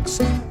their trucks,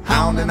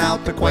 hounding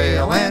out the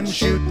quail and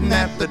shooting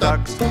at the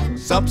ducks,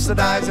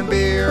 subsidizing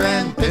beer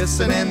and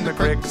pissing in the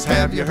cricks.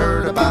 Have you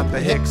heard about the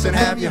Hicks? And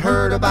have you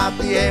heard about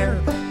the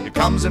air? It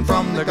comes in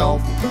from the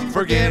Gulf.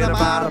 Forget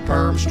about a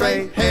perm,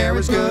 straight hair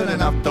is good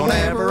enough. Don't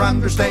ever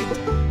understate.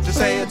 To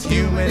say it's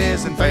humid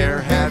isn't fair.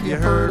 Have you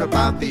heard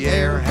about the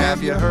air?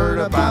 Have you heard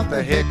about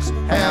the Hicks?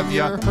 Have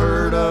you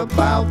heard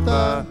about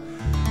the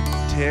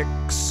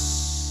ticks?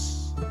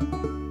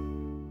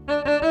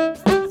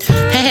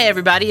 Hey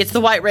everybody, it's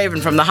the White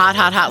Raven from the hot,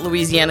 hot, hot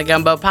Louisiana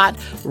Gumbo Pot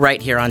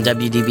right here on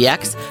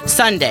WDBX,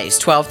 Sundays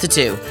 12 to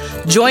 2.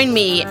 Join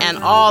me and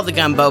all the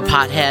Gumbo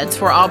Pot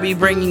heads where I'll be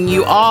bringing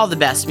you all the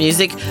best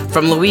music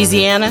from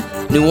Louisiana,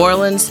 New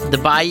Orleans, the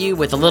Bayou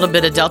with a little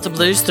bit of Delta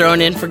Blues thrown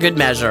in for good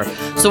measure.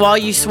 So all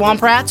you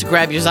swamp rats,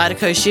 grab your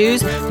Zydeco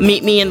shoes,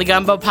 meet me in the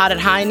Gumbo Pot at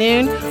high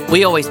noon.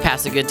 We always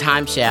pass a good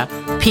time, chef.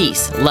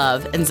 Peace,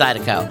 love, and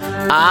Zydeco.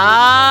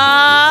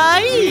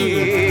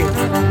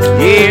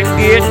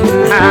 Get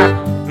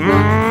high.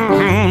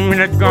 In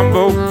a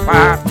gumbo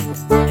pot.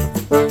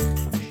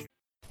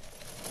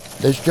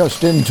 This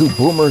just into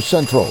Boomer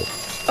Central.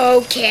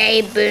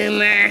 Okay,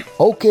 Boomer.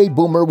 OK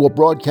Boomer will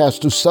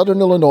broadcast to Southern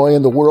Illinois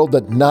and the world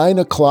at 9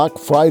 o'clock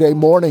Friday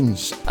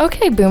mornings.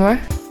 Okay, Boomer.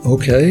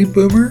 Okay,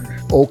 Boomer.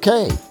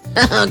 Okay.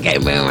 Okay,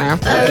 Boomer.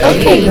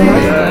 Okay,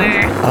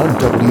 Boomer. On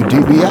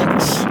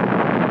WDBX.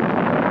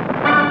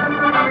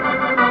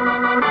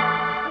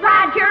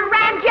 Roger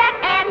Ramjet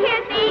and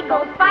his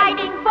eagles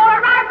fighting for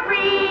our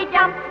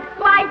freedom.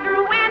 Fly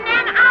through in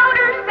and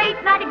outer space,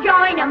 not to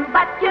join 'em,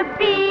 but to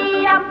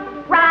beat 'em.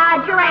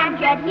 Roger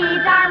Ramjet,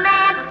 he's our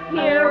man,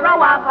 hero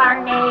of our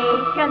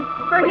nation.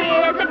 For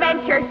his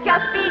adventures,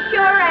 just be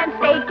sure and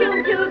stay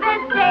tuned to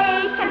this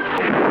station.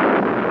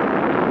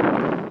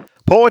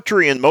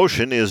 Poetry in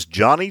Motion is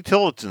Johnny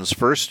Tillotsen's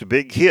first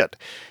big hit.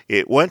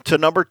 It went to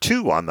number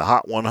 2 on the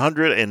Hot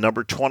 100 and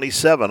number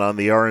 27 on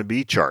the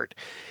R&B chart.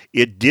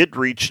 It did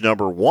reach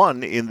number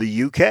 1 in the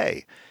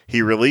UK.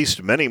 He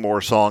released many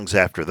more songs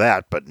after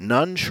that, but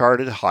none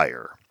charted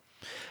higher.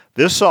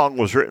 This song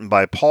was written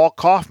by Paul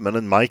Kaufman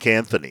and Mike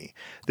Anthony.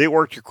 They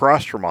worked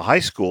across from a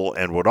high school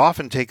and would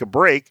often take a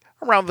break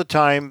around the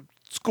time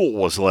school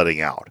was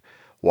letting out.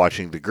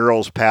 Watching the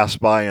girls pass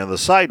by on the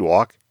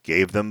sidewalk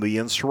gave them the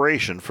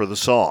inspiration for the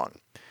song.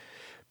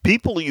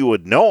 People you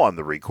would know on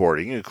the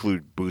recording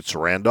include Boots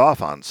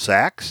Randolph on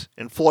sax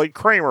and Floyd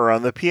Kramer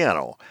on the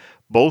piano.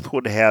 Both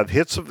would have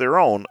hits of their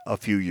own a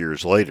few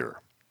years later.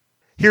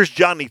 Here's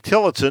Johnny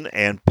Tillotsen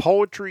and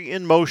Poetry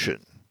in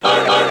Motion.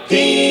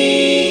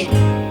 RRP.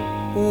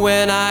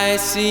 When I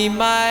see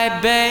my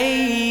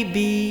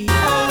baby.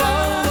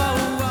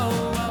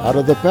 Out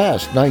of the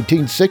past,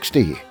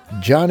 1960,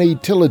 Johnny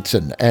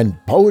Tillotsen and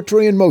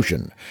Poetry in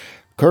Motion,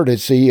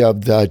 courtesy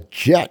of the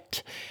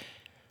Jet.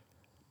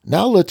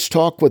 Now let's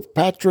talk with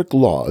Patrick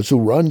Laws, who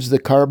runs the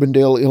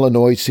Carbondale,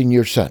 Illinois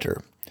Senior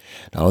Center.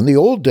 Now, in the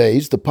old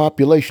days, the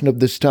population of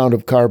this town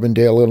of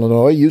Carbondale,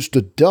 Illinois, used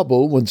to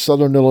double when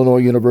Southern Illinois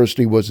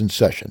University was in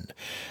session.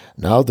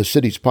 Now, the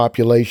city's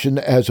population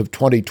as of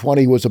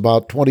 2020 was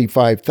about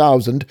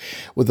 25,000,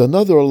 with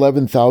another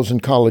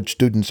 11,000 college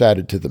students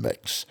added to the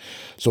mix.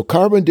 So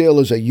Carbondale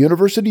is a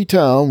university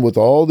town with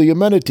all the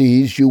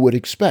amenities you would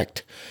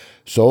expect.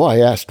 So I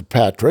asked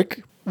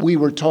Patrick. We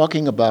were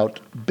talking about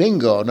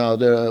bingo. Now,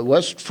 the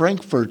West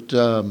Frankfort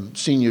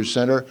Senior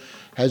Center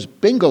has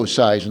bingo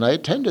size, and I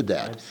attended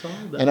that. I saw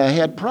that. And I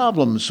had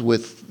problems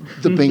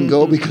with the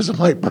bingo because of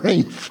my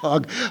brain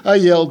fog. I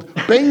yelled,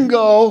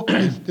 bingo!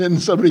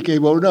 And somebody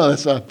came over, no,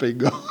 that's not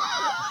bingo.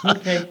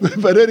 Okay.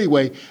 But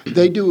anyway,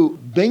 they do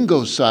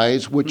bingo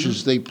size, which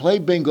is they play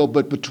bingo,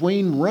 but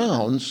between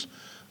rounds,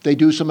 They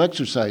do some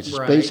exercises,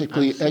 Right,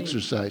 basically I've seen.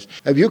 exercise.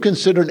 Have you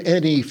considered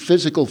any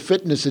physical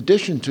fitness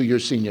addition to your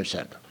senior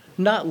center?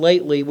 Not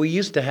lately. We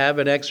used to have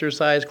an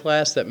exercise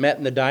class that met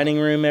in the dining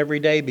room every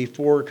day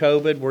before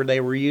COVID, where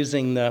they were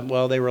using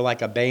they were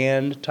like a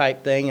band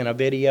type thing and a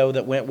video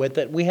that went with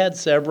it. We had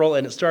several,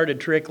 and it started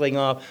trickling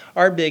off.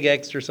 Our big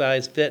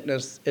exercise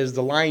fitness is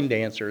the line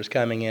dancers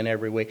coming in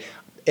every week.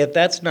 If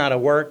that's not a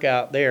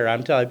workout there,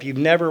 I'm telling you, if you've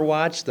never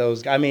watched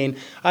those, I mean,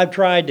 I've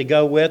tried to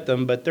go with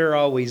them, but they're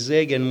always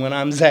zigging when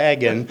I'm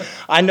zagging.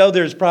 I know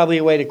there's probably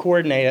a way to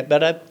coordinate it,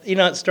 but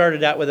it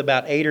started out with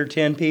about 8 or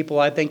 10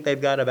 people. I think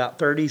they've got about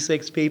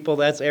 36 people.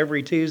 That's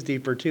every Tuesday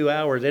for 2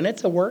 hours, and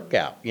it's a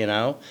workout,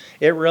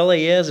 It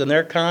really is, and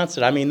they're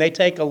constant. I mean, they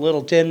take a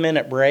little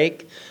 10-minute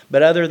break,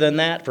 but other than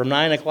that, from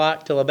 9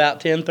 o'clock till about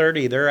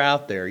 10:30, they're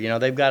out there.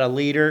 They've got a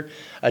leader,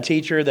 a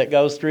teacher that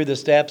goes through the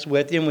steps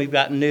with you, and we've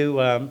got new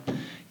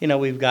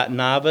we've got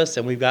novice,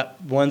 and we've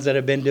got ones that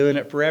have been doing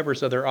it forever.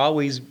 So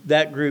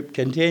that group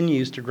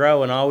continues to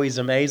grow, and always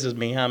amazes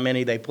me how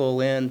many they pull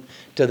in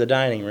to the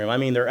dining room. I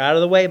mean, they're out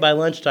of the way by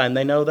lunchtime.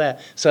 They know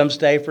that. Some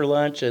stay for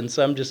lunch, and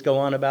some just go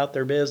on about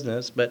their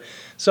business. But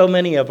so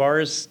many of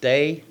ours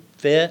stay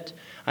fit.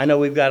 I know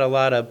we've got a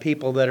lot of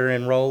people that are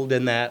enrolled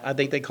in that. I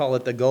think they call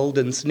it the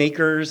Golden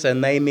Sneakers,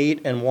 and they meet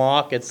and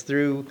walk. It's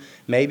through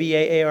maybe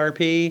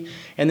AARP.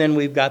 And then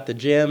we've got the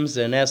gyms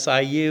and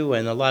SIU,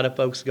 and a lot of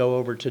folks go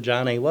over to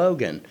John A.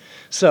 Logan.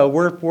 So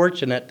we're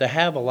fortunate to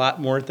have a lot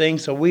more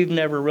things. So we've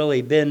never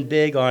really been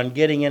big on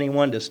getting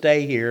anyone to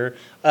stay here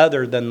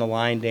other than the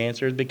line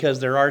dancers, because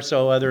there are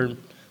so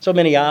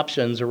many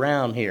options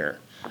around here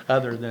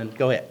other than,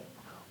 go ahead.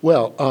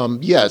 Well,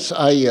 yes,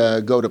 I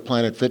go to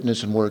Planet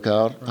Fitness and work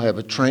out. I have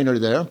a trainer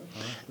there,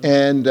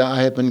 and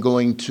I have been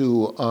going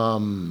to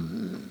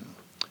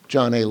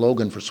John A.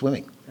 Logan for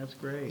swimming. That's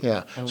great.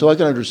 Yeah, so I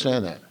can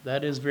understand that.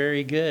 That is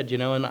very good,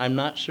 and I'm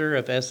not sure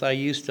if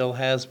SIU still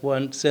has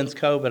one since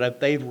COVID.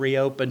 If they've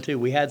reopened too.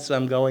 We had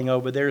some going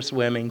over there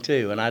swimming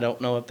too, and I don't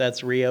know if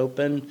that's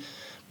reopened.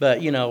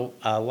 But,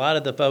 a lot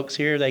of the folks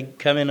here, they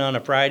come in on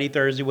a Friday,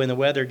 Thursday when the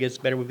weather gets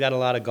better. We've got a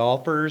lot of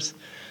golfers.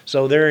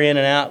 So they're in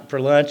and out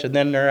for lunch, and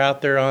then they're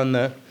out there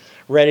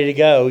ready to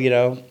go,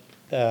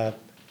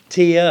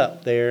 tee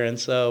up there. And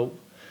so,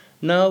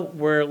 no,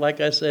 we're,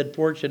 like I said,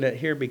 fortunate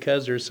here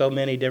because there's so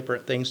many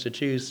different things to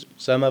choose.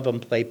 Some of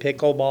them play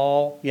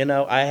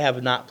pickleball. I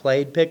have not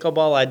played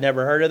pickleball. I'd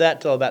never heard of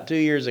that till about 2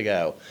 years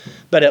ago.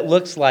 But it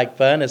looks like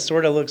fun. It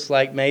sort of looks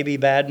like maybe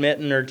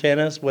badminton or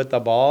tennis with a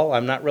ball.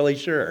 I'm not really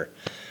sure.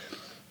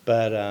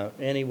 But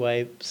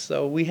anyway,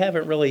 so we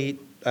haven't really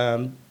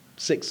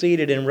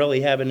succeeded in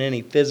really having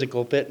any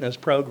physical fitness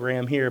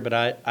program here, but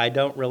I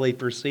don't really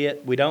foresee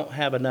it. We don't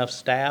have enough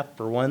staff,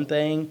 for one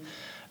thing,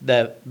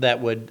 that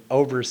would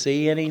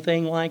oversee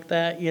anything like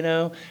that,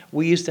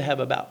 We used to have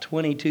about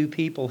 22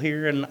 people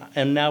here,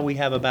 and now we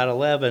have about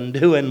 11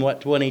 doing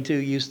what 22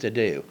 used to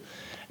do.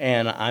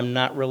 And I'm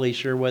not really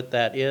sure what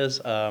that is.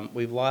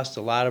 We've lost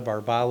a lot of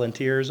our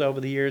volunteers over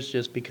the years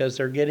just because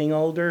they're getting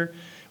older.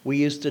 We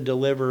used to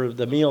deliver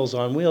the Meals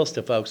on Wheels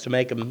to folks to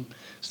make them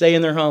stay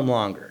in their home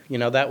longer.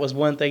 That was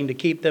one thing to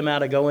keep them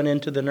out of going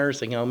into the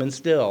nursing home. And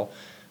still,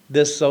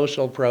 this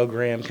social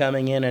program,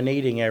 coming in and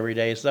eating every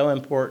day, is so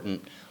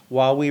important.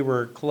 While we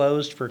were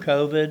closed for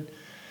COVID,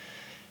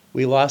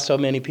 we lost so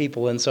many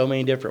people in so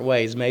many different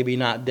ways. Maybe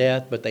not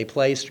death, but they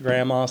placed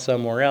grandma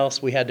somewhere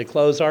else. We had to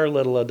close our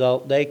little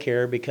adult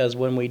daycare because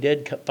when we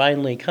did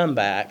finally come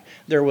back,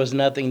 there was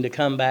nothing to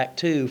come back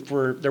to.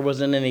 There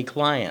wasn't any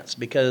clients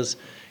because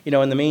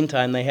in the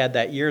meantime, they had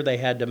that year they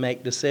had to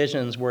make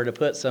decisions where to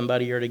put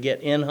somebody or to get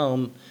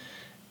in-home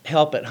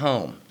help at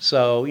home.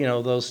 So,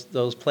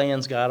 those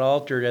plans got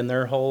altered and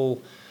their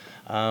whole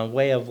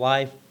way of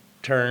life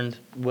turned,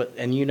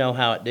 and you know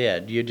how it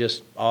did.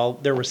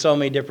 There were so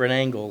many different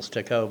angles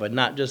to COVID,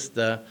 not just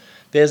the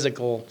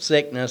physical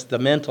sickness, the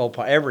mental,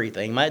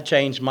 everything. That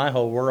changed my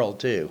whole world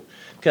too.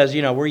 Because,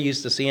 we're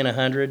used to seeing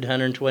 100,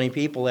 120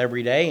 people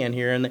every day in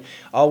here, and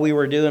all we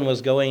were doing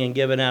was going and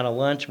giving out a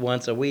lunch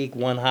once a week,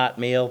 one hot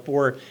meal.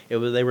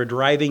 They were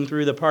driving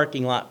through the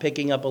parking lot,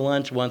 picking up a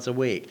lunch once a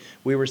week.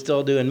 We were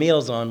still doing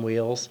Meals on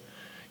Wheels,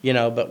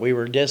 but we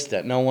were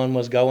distant. No one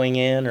was going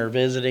in or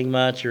visiting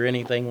much or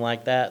anything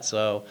like that.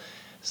 So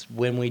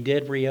when we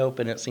did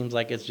reopen, it seems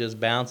like it's just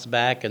bounced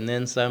back and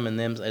then some, and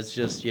then it's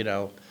just,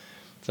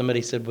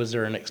 Somebody said, was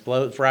there an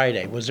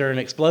Friday? Was there an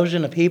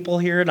explosion of people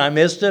here and I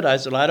missed it? I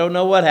said, I don't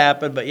know what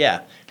happened, but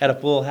yeah, had a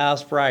full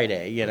house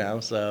Friday,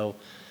 So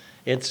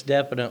it's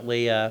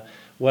definitely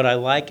what I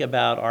like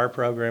about our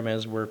program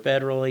is we're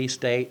federally,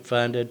 state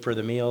funded for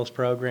the meals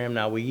program.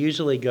 Now, we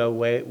usually go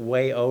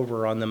way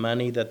over on the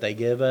money that they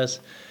give us.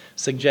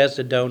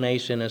 Suggested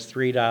donation is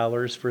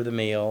 $3 for the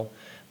meal,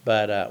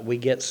 but we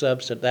get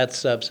that's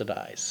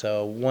subsidized.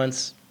 So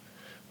once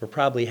we're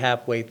probably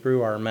halfway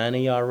through our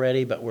money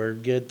already, but we're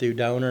good through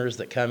donors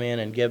that come in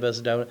and give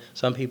us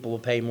Some people will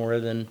pay more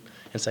and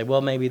say,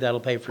 well, maybe that'll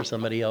pay for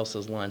somebody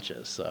else's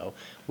lunches. So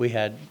we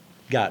had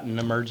gotten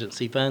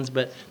emergency funds,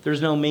 but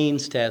there's no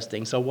means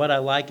testing. So what I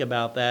like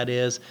about that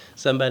is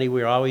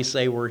we always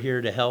say we're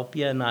here to help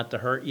you, not to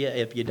hurt you.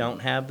 If you don't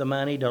have the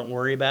money, don't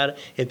worry about it.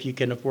 If you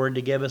can afford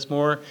to give us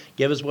more,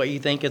 give us what you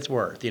think it's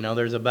worth.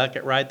 There's a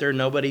bucket right there.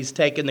 Nobody's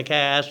taking the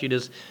cash. You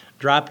just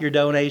drop your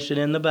donation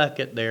in the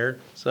bucket there.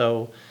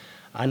 So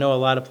I know a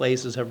lot of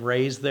places have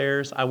raised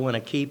theirs. I want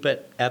to keep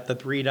it at the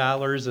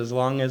 $3 as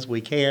long as we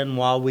can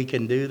while we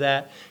can do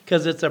that,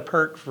 because it's a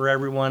perk for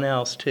everyone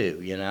else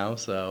too,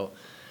 So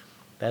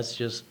that's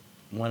just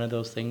one of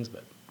those things.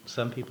 But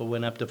some people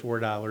went up to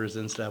 $4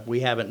 and stuff. We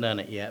haven't done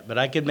it yet, but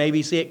I could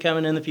maybe see it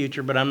coming in the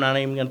future, but I'm not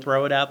even going to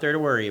throw it out there to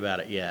worry about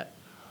it yet.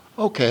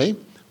 Okay.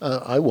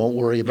 I won't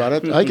worry about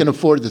it. I can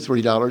afford the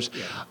 $3.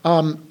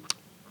 Yeah.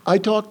 I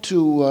talked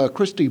to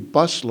Christy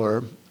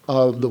Busler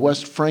of the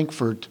West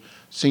Frankfort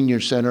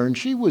Senior Center, and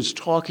she was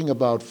talking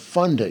about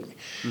funding.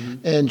 Mm-hmm.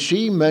 And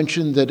she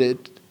mentioned that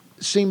it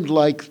seemed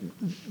like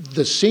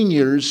the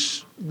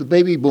seniors, the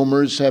baby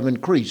boomers, have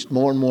increased,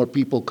 more and more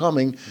people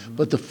coming,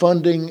 but the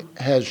funding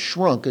has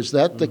shrunk. Is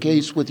that the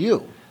case with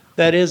you?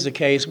 That is the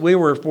case. We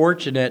were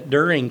fortunate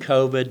during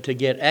COVID to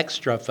get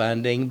extra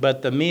funding,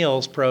 but the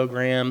meals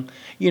program,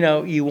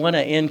 you want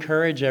to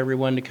encourage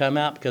everyone to come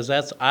out, because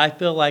I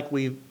feel like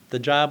the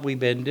job we've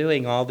been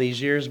doing all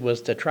these years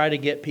was to try to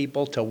get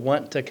people to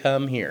want to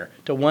come here,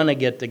 to want to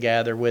get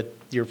together with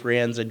your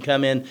friends and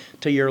come in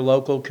to your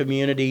local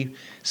community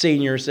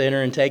senior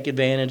center and take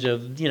advantage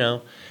of,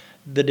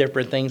 the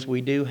different things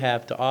we do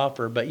have to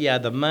offer. But yeah,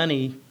 the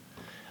money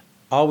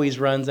always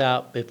runs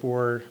out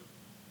before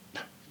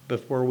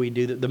we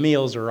do the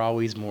meals are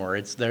always more.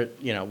 It's there,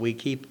 we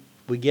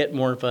get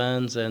more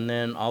funds, and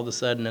then all of a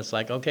sudden it's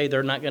like, okay,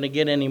 they're not going to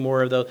get any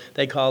more of those.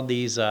 They called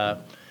these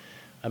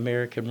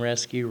American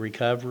Rescue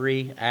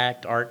Recovery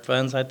Act, ARC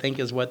funds, I think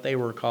is what they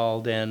were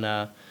called.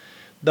 And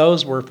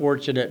those were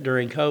fortunate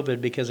during COVID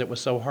because it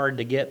was so hard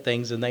to get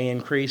things, and they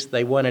increased.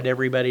 They wanted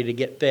everybody to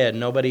get fed,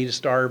 nobody to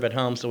starve at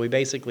home. So we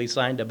basically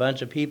signed a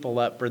bunch of people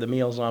up for the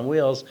Meals on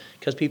Wheels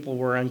because people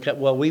were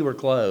we were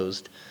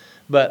closed,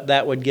 but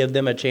that would give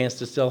them a chance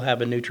to still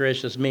have a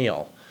nutritious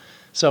meal.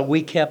 So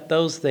we kept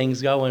those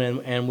things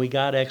going, and we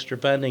got extra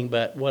funding,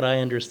 but what I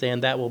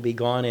understand, that will be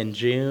gone in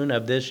June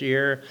of this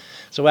year.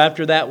 So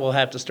after that, we'll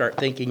have to start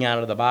thinking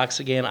out of the box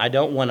again. I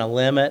don't want to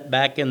limit.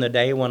 Back in the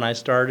day when I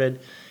started,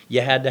 you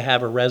had to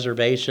have a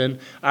reservation.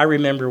 I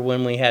remember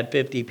when we had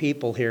 50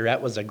 people here,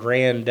 that was a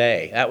grand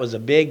day. That was a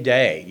big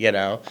day,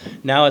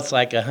 Now it's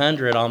like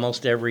 100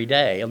 almost every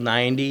day,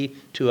 90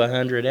 to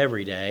 100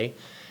 every day.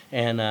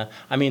 And,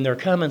 they're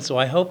coming, so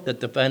I hope that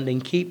the funding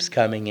keeps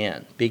coming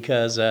in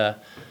because, I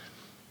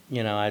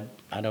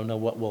don't know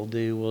what we'll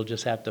do. We'll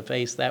just have to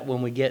face that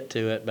when we get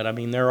to it. But,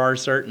 there are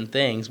certain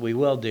things we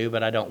will do,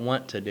 but I don't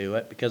want to do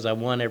it because I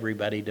want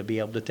everybody to be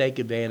able to take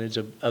advantage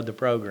of the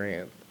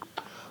program.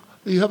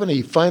 Do you have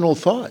any final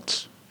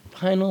thoughts?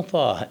 Final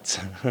thoughts?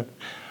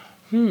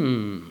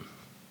 No,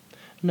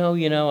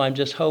 I'm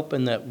just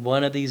hoping that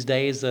one of these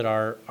days that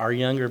our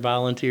younger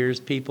volunteers,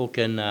 people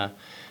can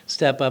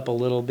step up a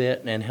little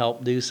bit and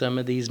help do some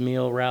of these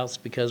meal routes,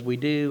 because we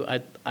do.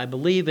 I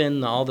believe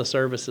in all the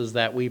services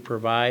that we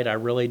provide. I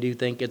really do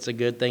think it's a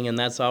good thing, and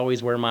that's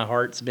always where my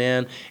heart's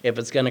been. If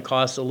it's going to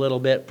cost a little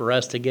bit for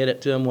us to get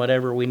it to them,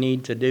 whatever we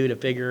need to do to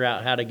figure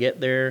out how to get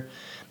there,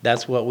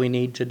 that's what we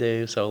need to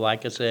do. So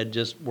like I said,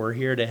 we're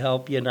here to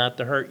help you, not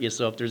to hurt you.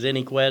 So if there's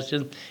any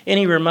questions,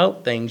 any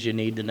remote things you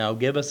need to know,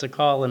 give us a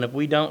call, and if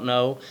we don't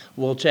know,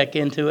 we'll check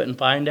into it and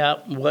find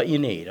out what you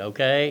need,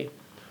 okay?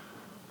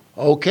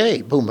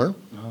 Okay, Boomer.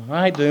 All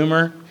right,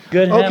 Boomer.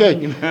 Good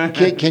having you.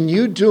 Can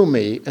you do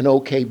me an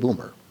okay,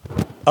 Boomer?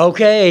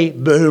 Okay,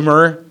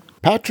 Boomer.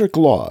 Patrick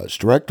Laws,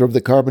 director of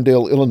the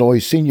Carbondale, Illinois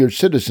Senior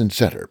Citizen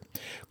Center.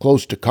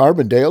 Close to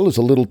Carbondale is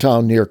a little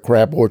town near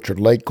Crab Orchard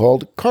Lake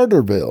called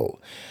Carterville.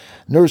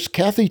 Nurse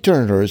Kathy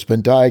Turner has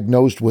been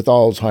diagnosed with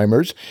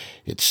Alzheimer's.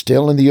 It's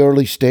still in the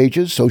early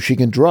stages, so she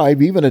can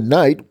drive even at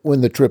night when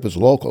the trip is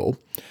local.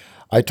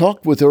 I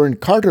talked with her in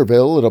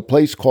Carterville at a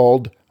place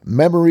called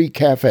Memory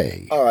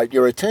Cafe. All right,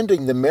 you're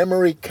attending the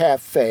Memory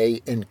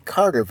Cafe in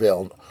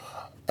Carterville,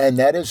 and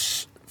that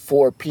is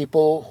for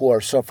people who are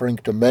suffering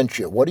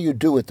dementia. What do you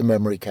do at the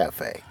Memory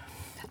Cafe?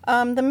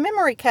 The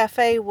Memory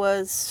Cafe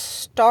was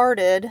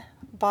started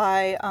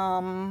by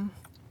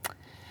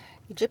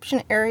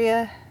Egyptian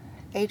Area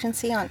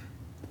Agency on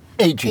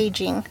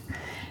Aging.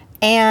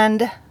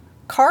 And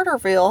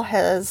Carterville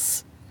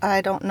has,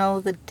 I don't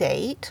know the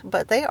date,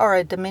 but they are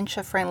a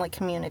dementia-friendly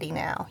community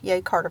now.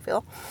 Yay,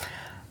 Carterville.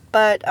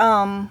 But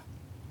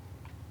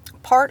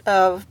part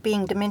of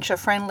being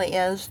dementia-friendly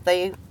is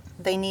they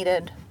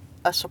needed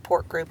a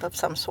support group of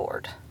some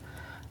sort.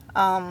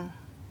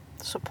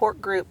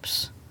 Support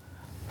groups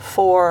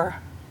for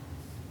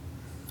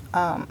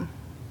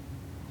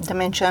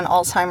dementia and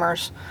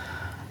Alzheimer's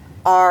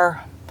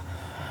are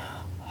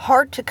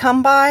hard to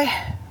come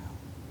by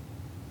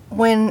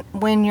when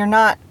you're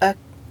not a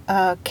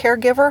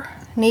caregiver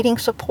needing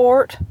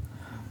support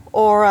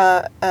or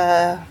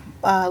a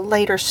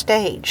later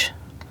stage.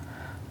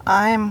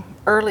 I'm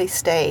early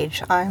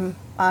stage. I'm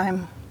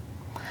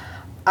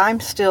I'm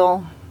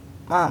still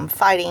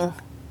fighting,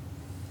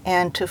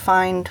 and to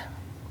find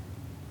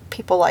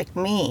people like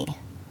me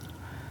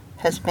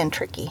has been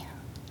tricky.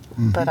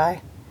 Mm-hmm. But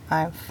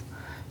I've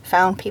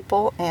found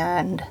people,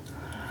 and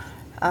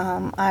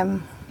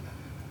I'm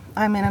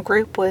in a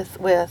group with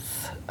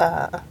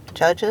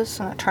judges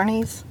and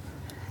attorneys,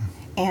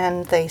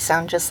 and they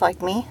sound just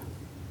like me.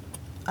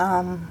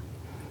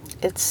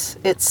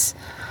 It's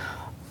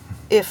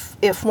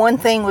if one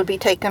thing would be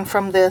taken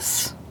from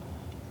this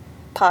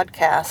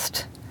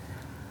podcast,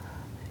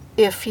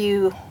 if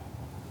you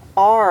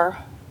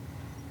are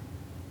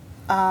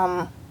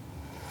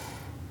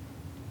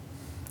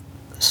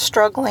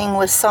struggling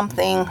with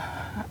something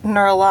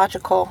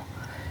neurological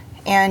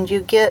and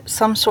you get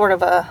some sort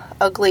of a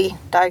ugly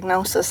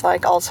diagnosis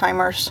like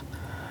Alzheimer's,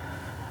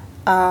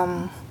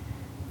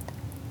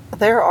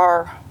 there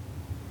are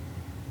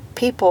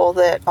people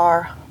that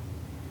are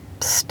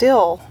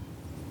still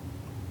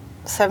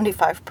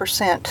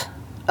 75%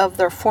 of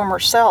their former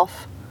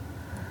self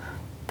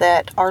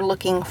that are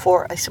looking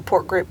for a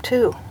support group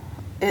too.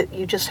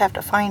 You just have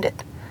to find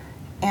it.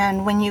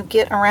 And when you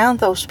get around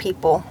those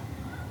people,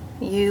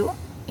 you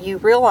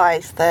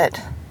realize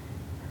that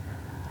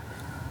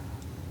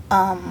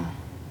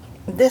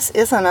this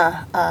isn't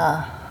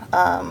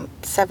a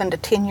 7 to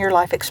 10 year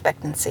life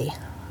expectancy.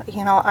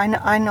 You know,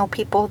 I know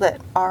people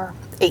that are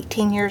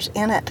 18 years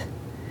in it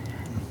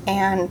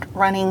and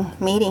running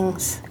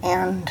meetings,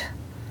 and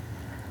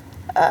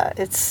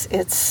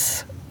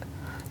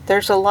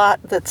there's a lot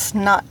that's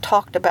not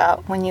talked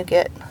about when you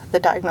get the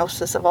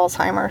diagnosis of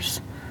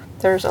Alzheimer's.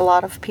 There's a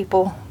lot of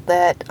people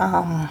that,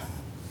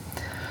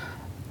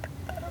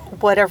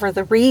 whatever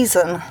the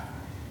reason,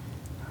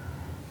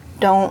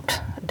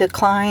 don't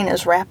decline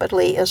as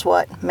rapidly as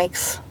what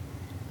makes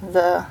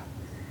the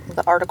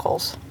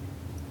articles.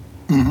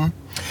 Mm-hmm.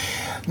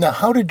 Now,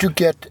 how did you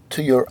get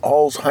to your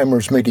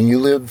Alzheimer's meeting? You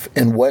live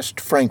in West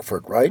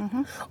Frankfort, right?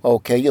 Mm-hmm.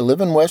 Okay, you live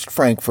in West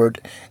Frankfort,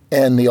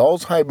 and the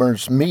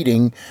Alzheimer's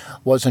meeting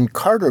was in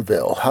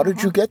Carterville. How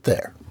did you get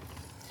there?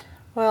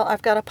 Well,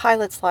 I've got a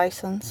pilot's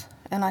license,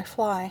 and I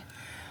fly.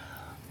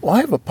 Well,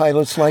 I have a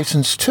pilot's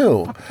license,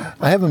 too.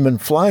 I haven't been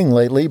flying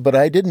lately, but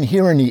I didn't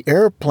hear any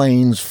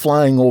airplanes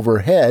flying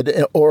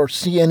overhead or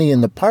see any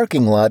in the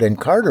parking lot in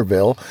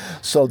Carterville,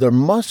 so there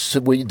must...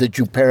 Did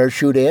you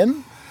parachute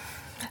in?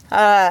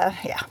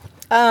 Yeah.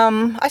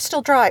 I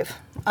still drive.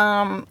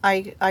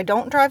 I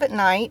don't drive at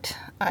night.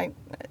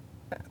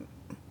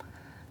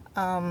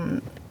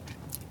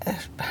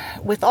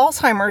 With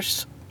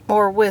Alzheimer's,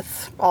 or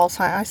with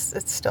Alzheimer's,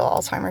 it's still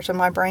Alzheimer's in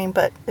my brain,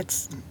 but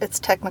it's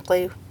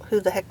technically who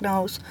the heck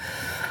knows.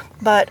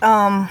 But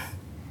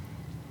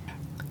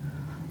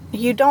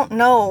you don't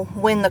know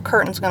when the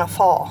curtain's going to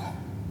fall.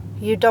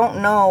 You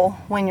don't know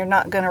when you're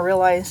not going to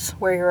realize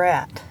where you're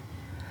at.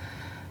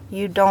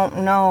 You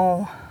don't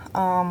know.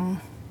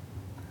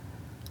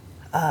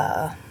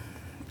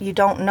 You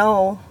don't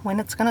know when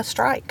it's going to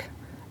strike.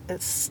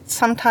 It's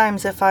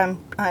sometimes if I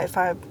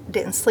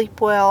didn't sleep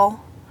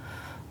well,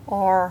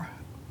 or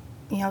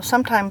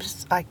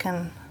sometimes I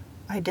can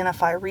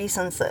identify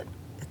reasons that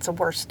it's a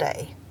worse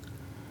day.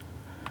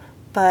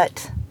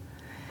 But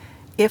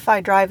if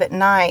I drive at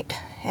night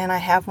and I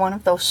have one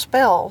of those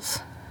spells,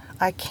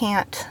 I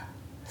can't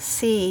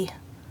see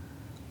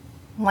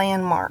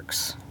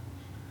landmarks.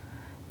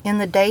 In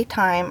the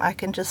daytime, I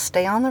can just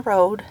stay on the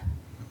road.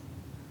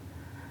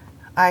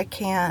 I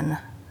can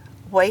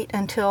wait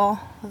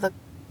until the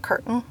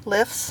curtain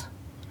lifts,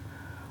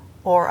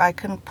 or I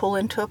can pull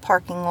into a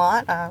parking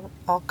lot.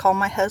 I'll call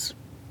my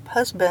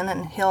husband,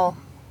 and he'll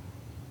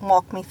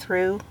walk me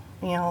through,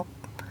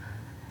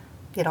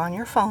 get on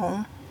your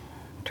phone,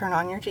 turn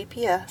on your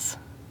GPS.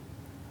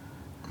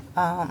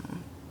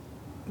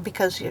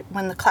 Because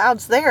when the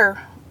cloud's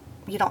there,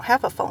 you don't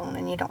have a phone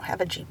and you don't have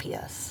a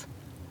GPS.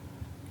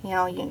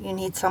 You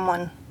need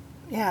someone.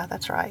 Yeah,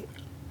 that's right.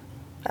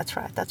 That's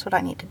right. That's what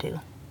I need to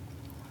do.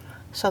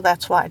 So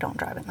that's why I don't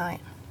drive at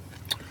night.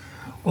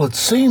 Well, it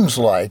seems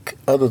like,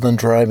 other than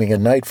driving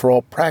at night, for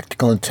all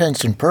practical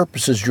intents and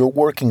purposes, you're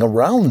working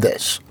around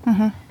this.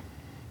 Mm-hmm.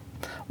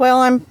 Well,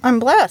 I'm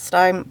blessed.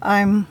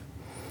 I'm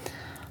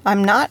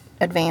not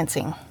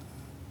advancing.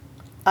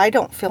 I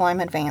don't feel I'm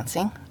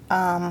advancing.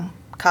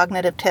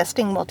 Cognitive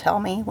testing will tell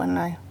me when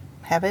I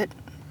have it,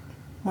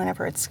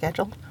 whenever it's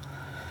scheduled.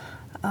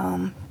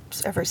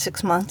 Every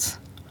 6 months.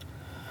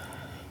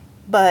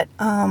 But,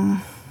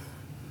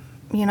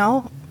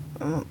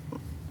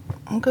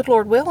 good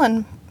Lord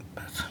willing,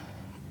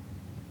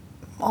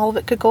 all of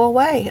it could go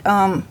away.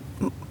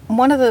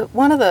 One of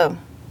the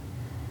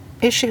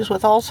issues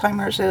with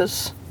Alzheimer's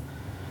is,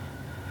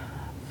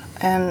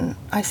 and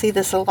I see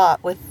this a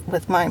lot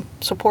with my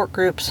support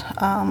groups,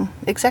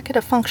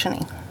 executive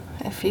functioning.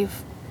 If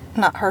you've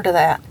not heard of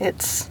that,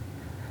 that's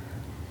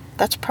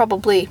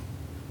probably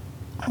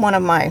one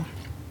of my...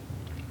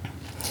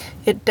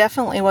 It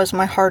definitely was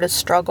my hardest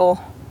struggle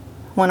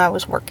when I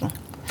was working.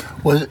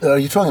 Well, are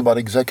you talking about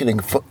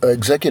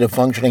executive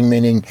functioning,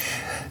 meaning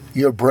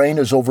your brain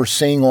is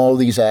overseeing all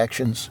these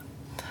actions?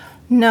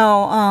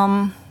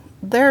 No,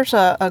 there's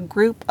a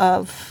group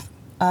of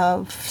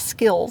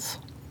skills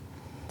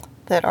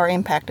that are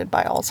impacted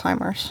by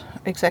Alzheimer's.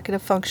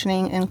 Executive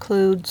functioning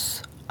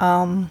includes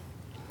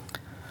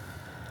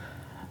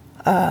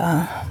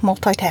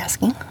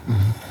multitasking,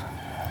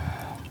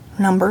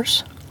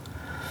 numbers.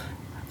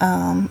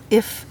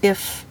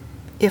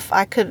 If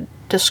I could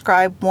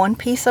describe one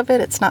piece of it,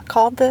 it's not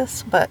called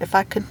this, but if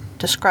I could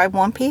describe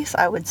one piece,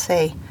 I would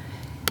say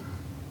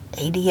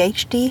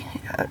ADHD.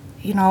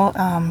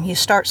 You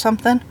start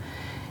something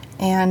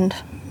and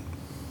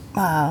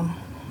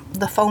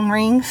the phone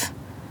rings,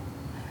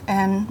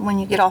 and when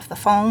you get off the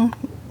phone,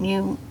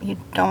 you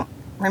don't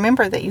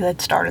remember that you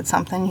had started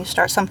something. You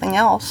start something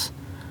else,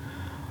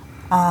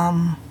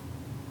 and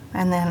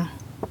then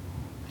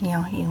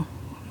you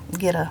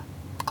get a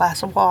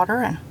glass of water,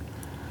 and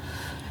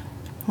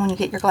when you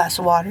get your glass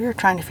of water, you're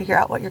trying to figure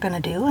out what you're going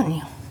to do, and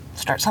you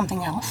start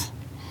something else.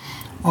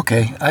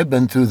 Okay, I've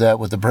been through that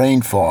with the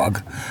brain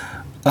fog.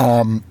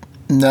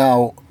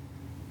 Now,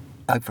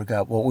 I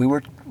forgot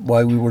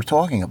why we were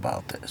talking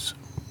about this.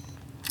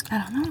 I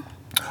don't know.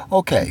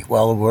 Okay,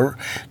 well,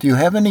 do you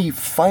have any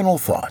final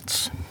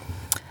thoughts?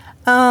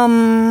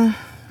 Find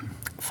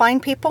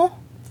people.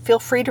 Feel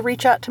free to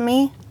reach out to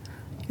me.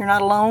 You're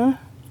not alone.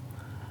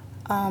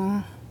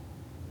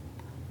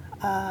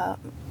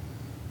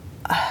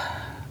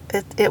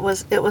 It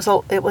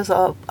was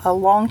a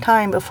long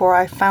time before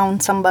I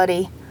found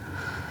somebody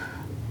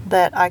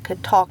that I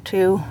could talk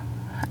to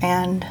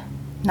and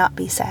not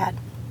be sad.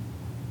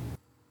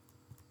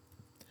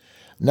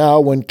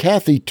 Now, when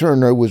Kathy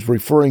Turner was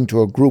referring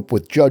to a group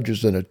with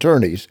judges and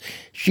attorneys,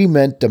 she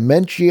meant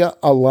Dementia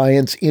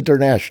Alliance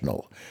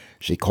International.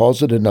 She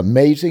calls it an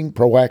amazing,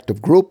 proactive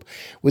group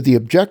with the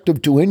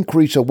objective to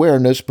increase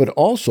awareness but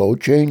also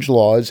change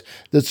laws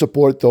that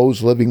support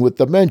those living with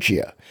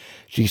dementia.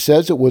 She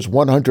says it was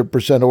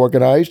 100%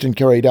 organized and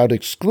carried out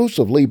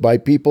exclusively by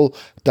people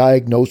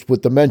diagnosed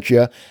with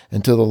dementia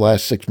until the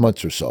last 6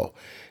 months or so.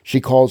 She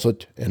calls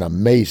it an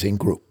amazing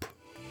group.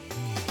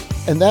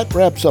 And that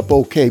wraps up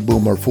OK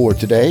Boomer for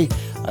today.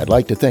 I'd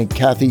like to thank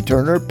Kathy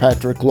Turner,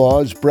 Patrick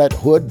Laws, Bret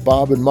Hood,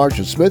 Bob and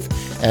Marcia Smith,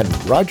 and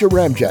Roger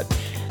Ramjet,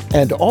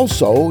 and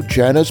also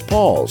Janice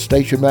Paul,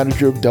 station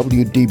manager of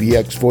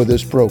WDBX for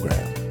this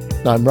program.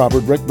 I'm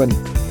Robert Rickman.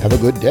 Have a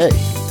good day.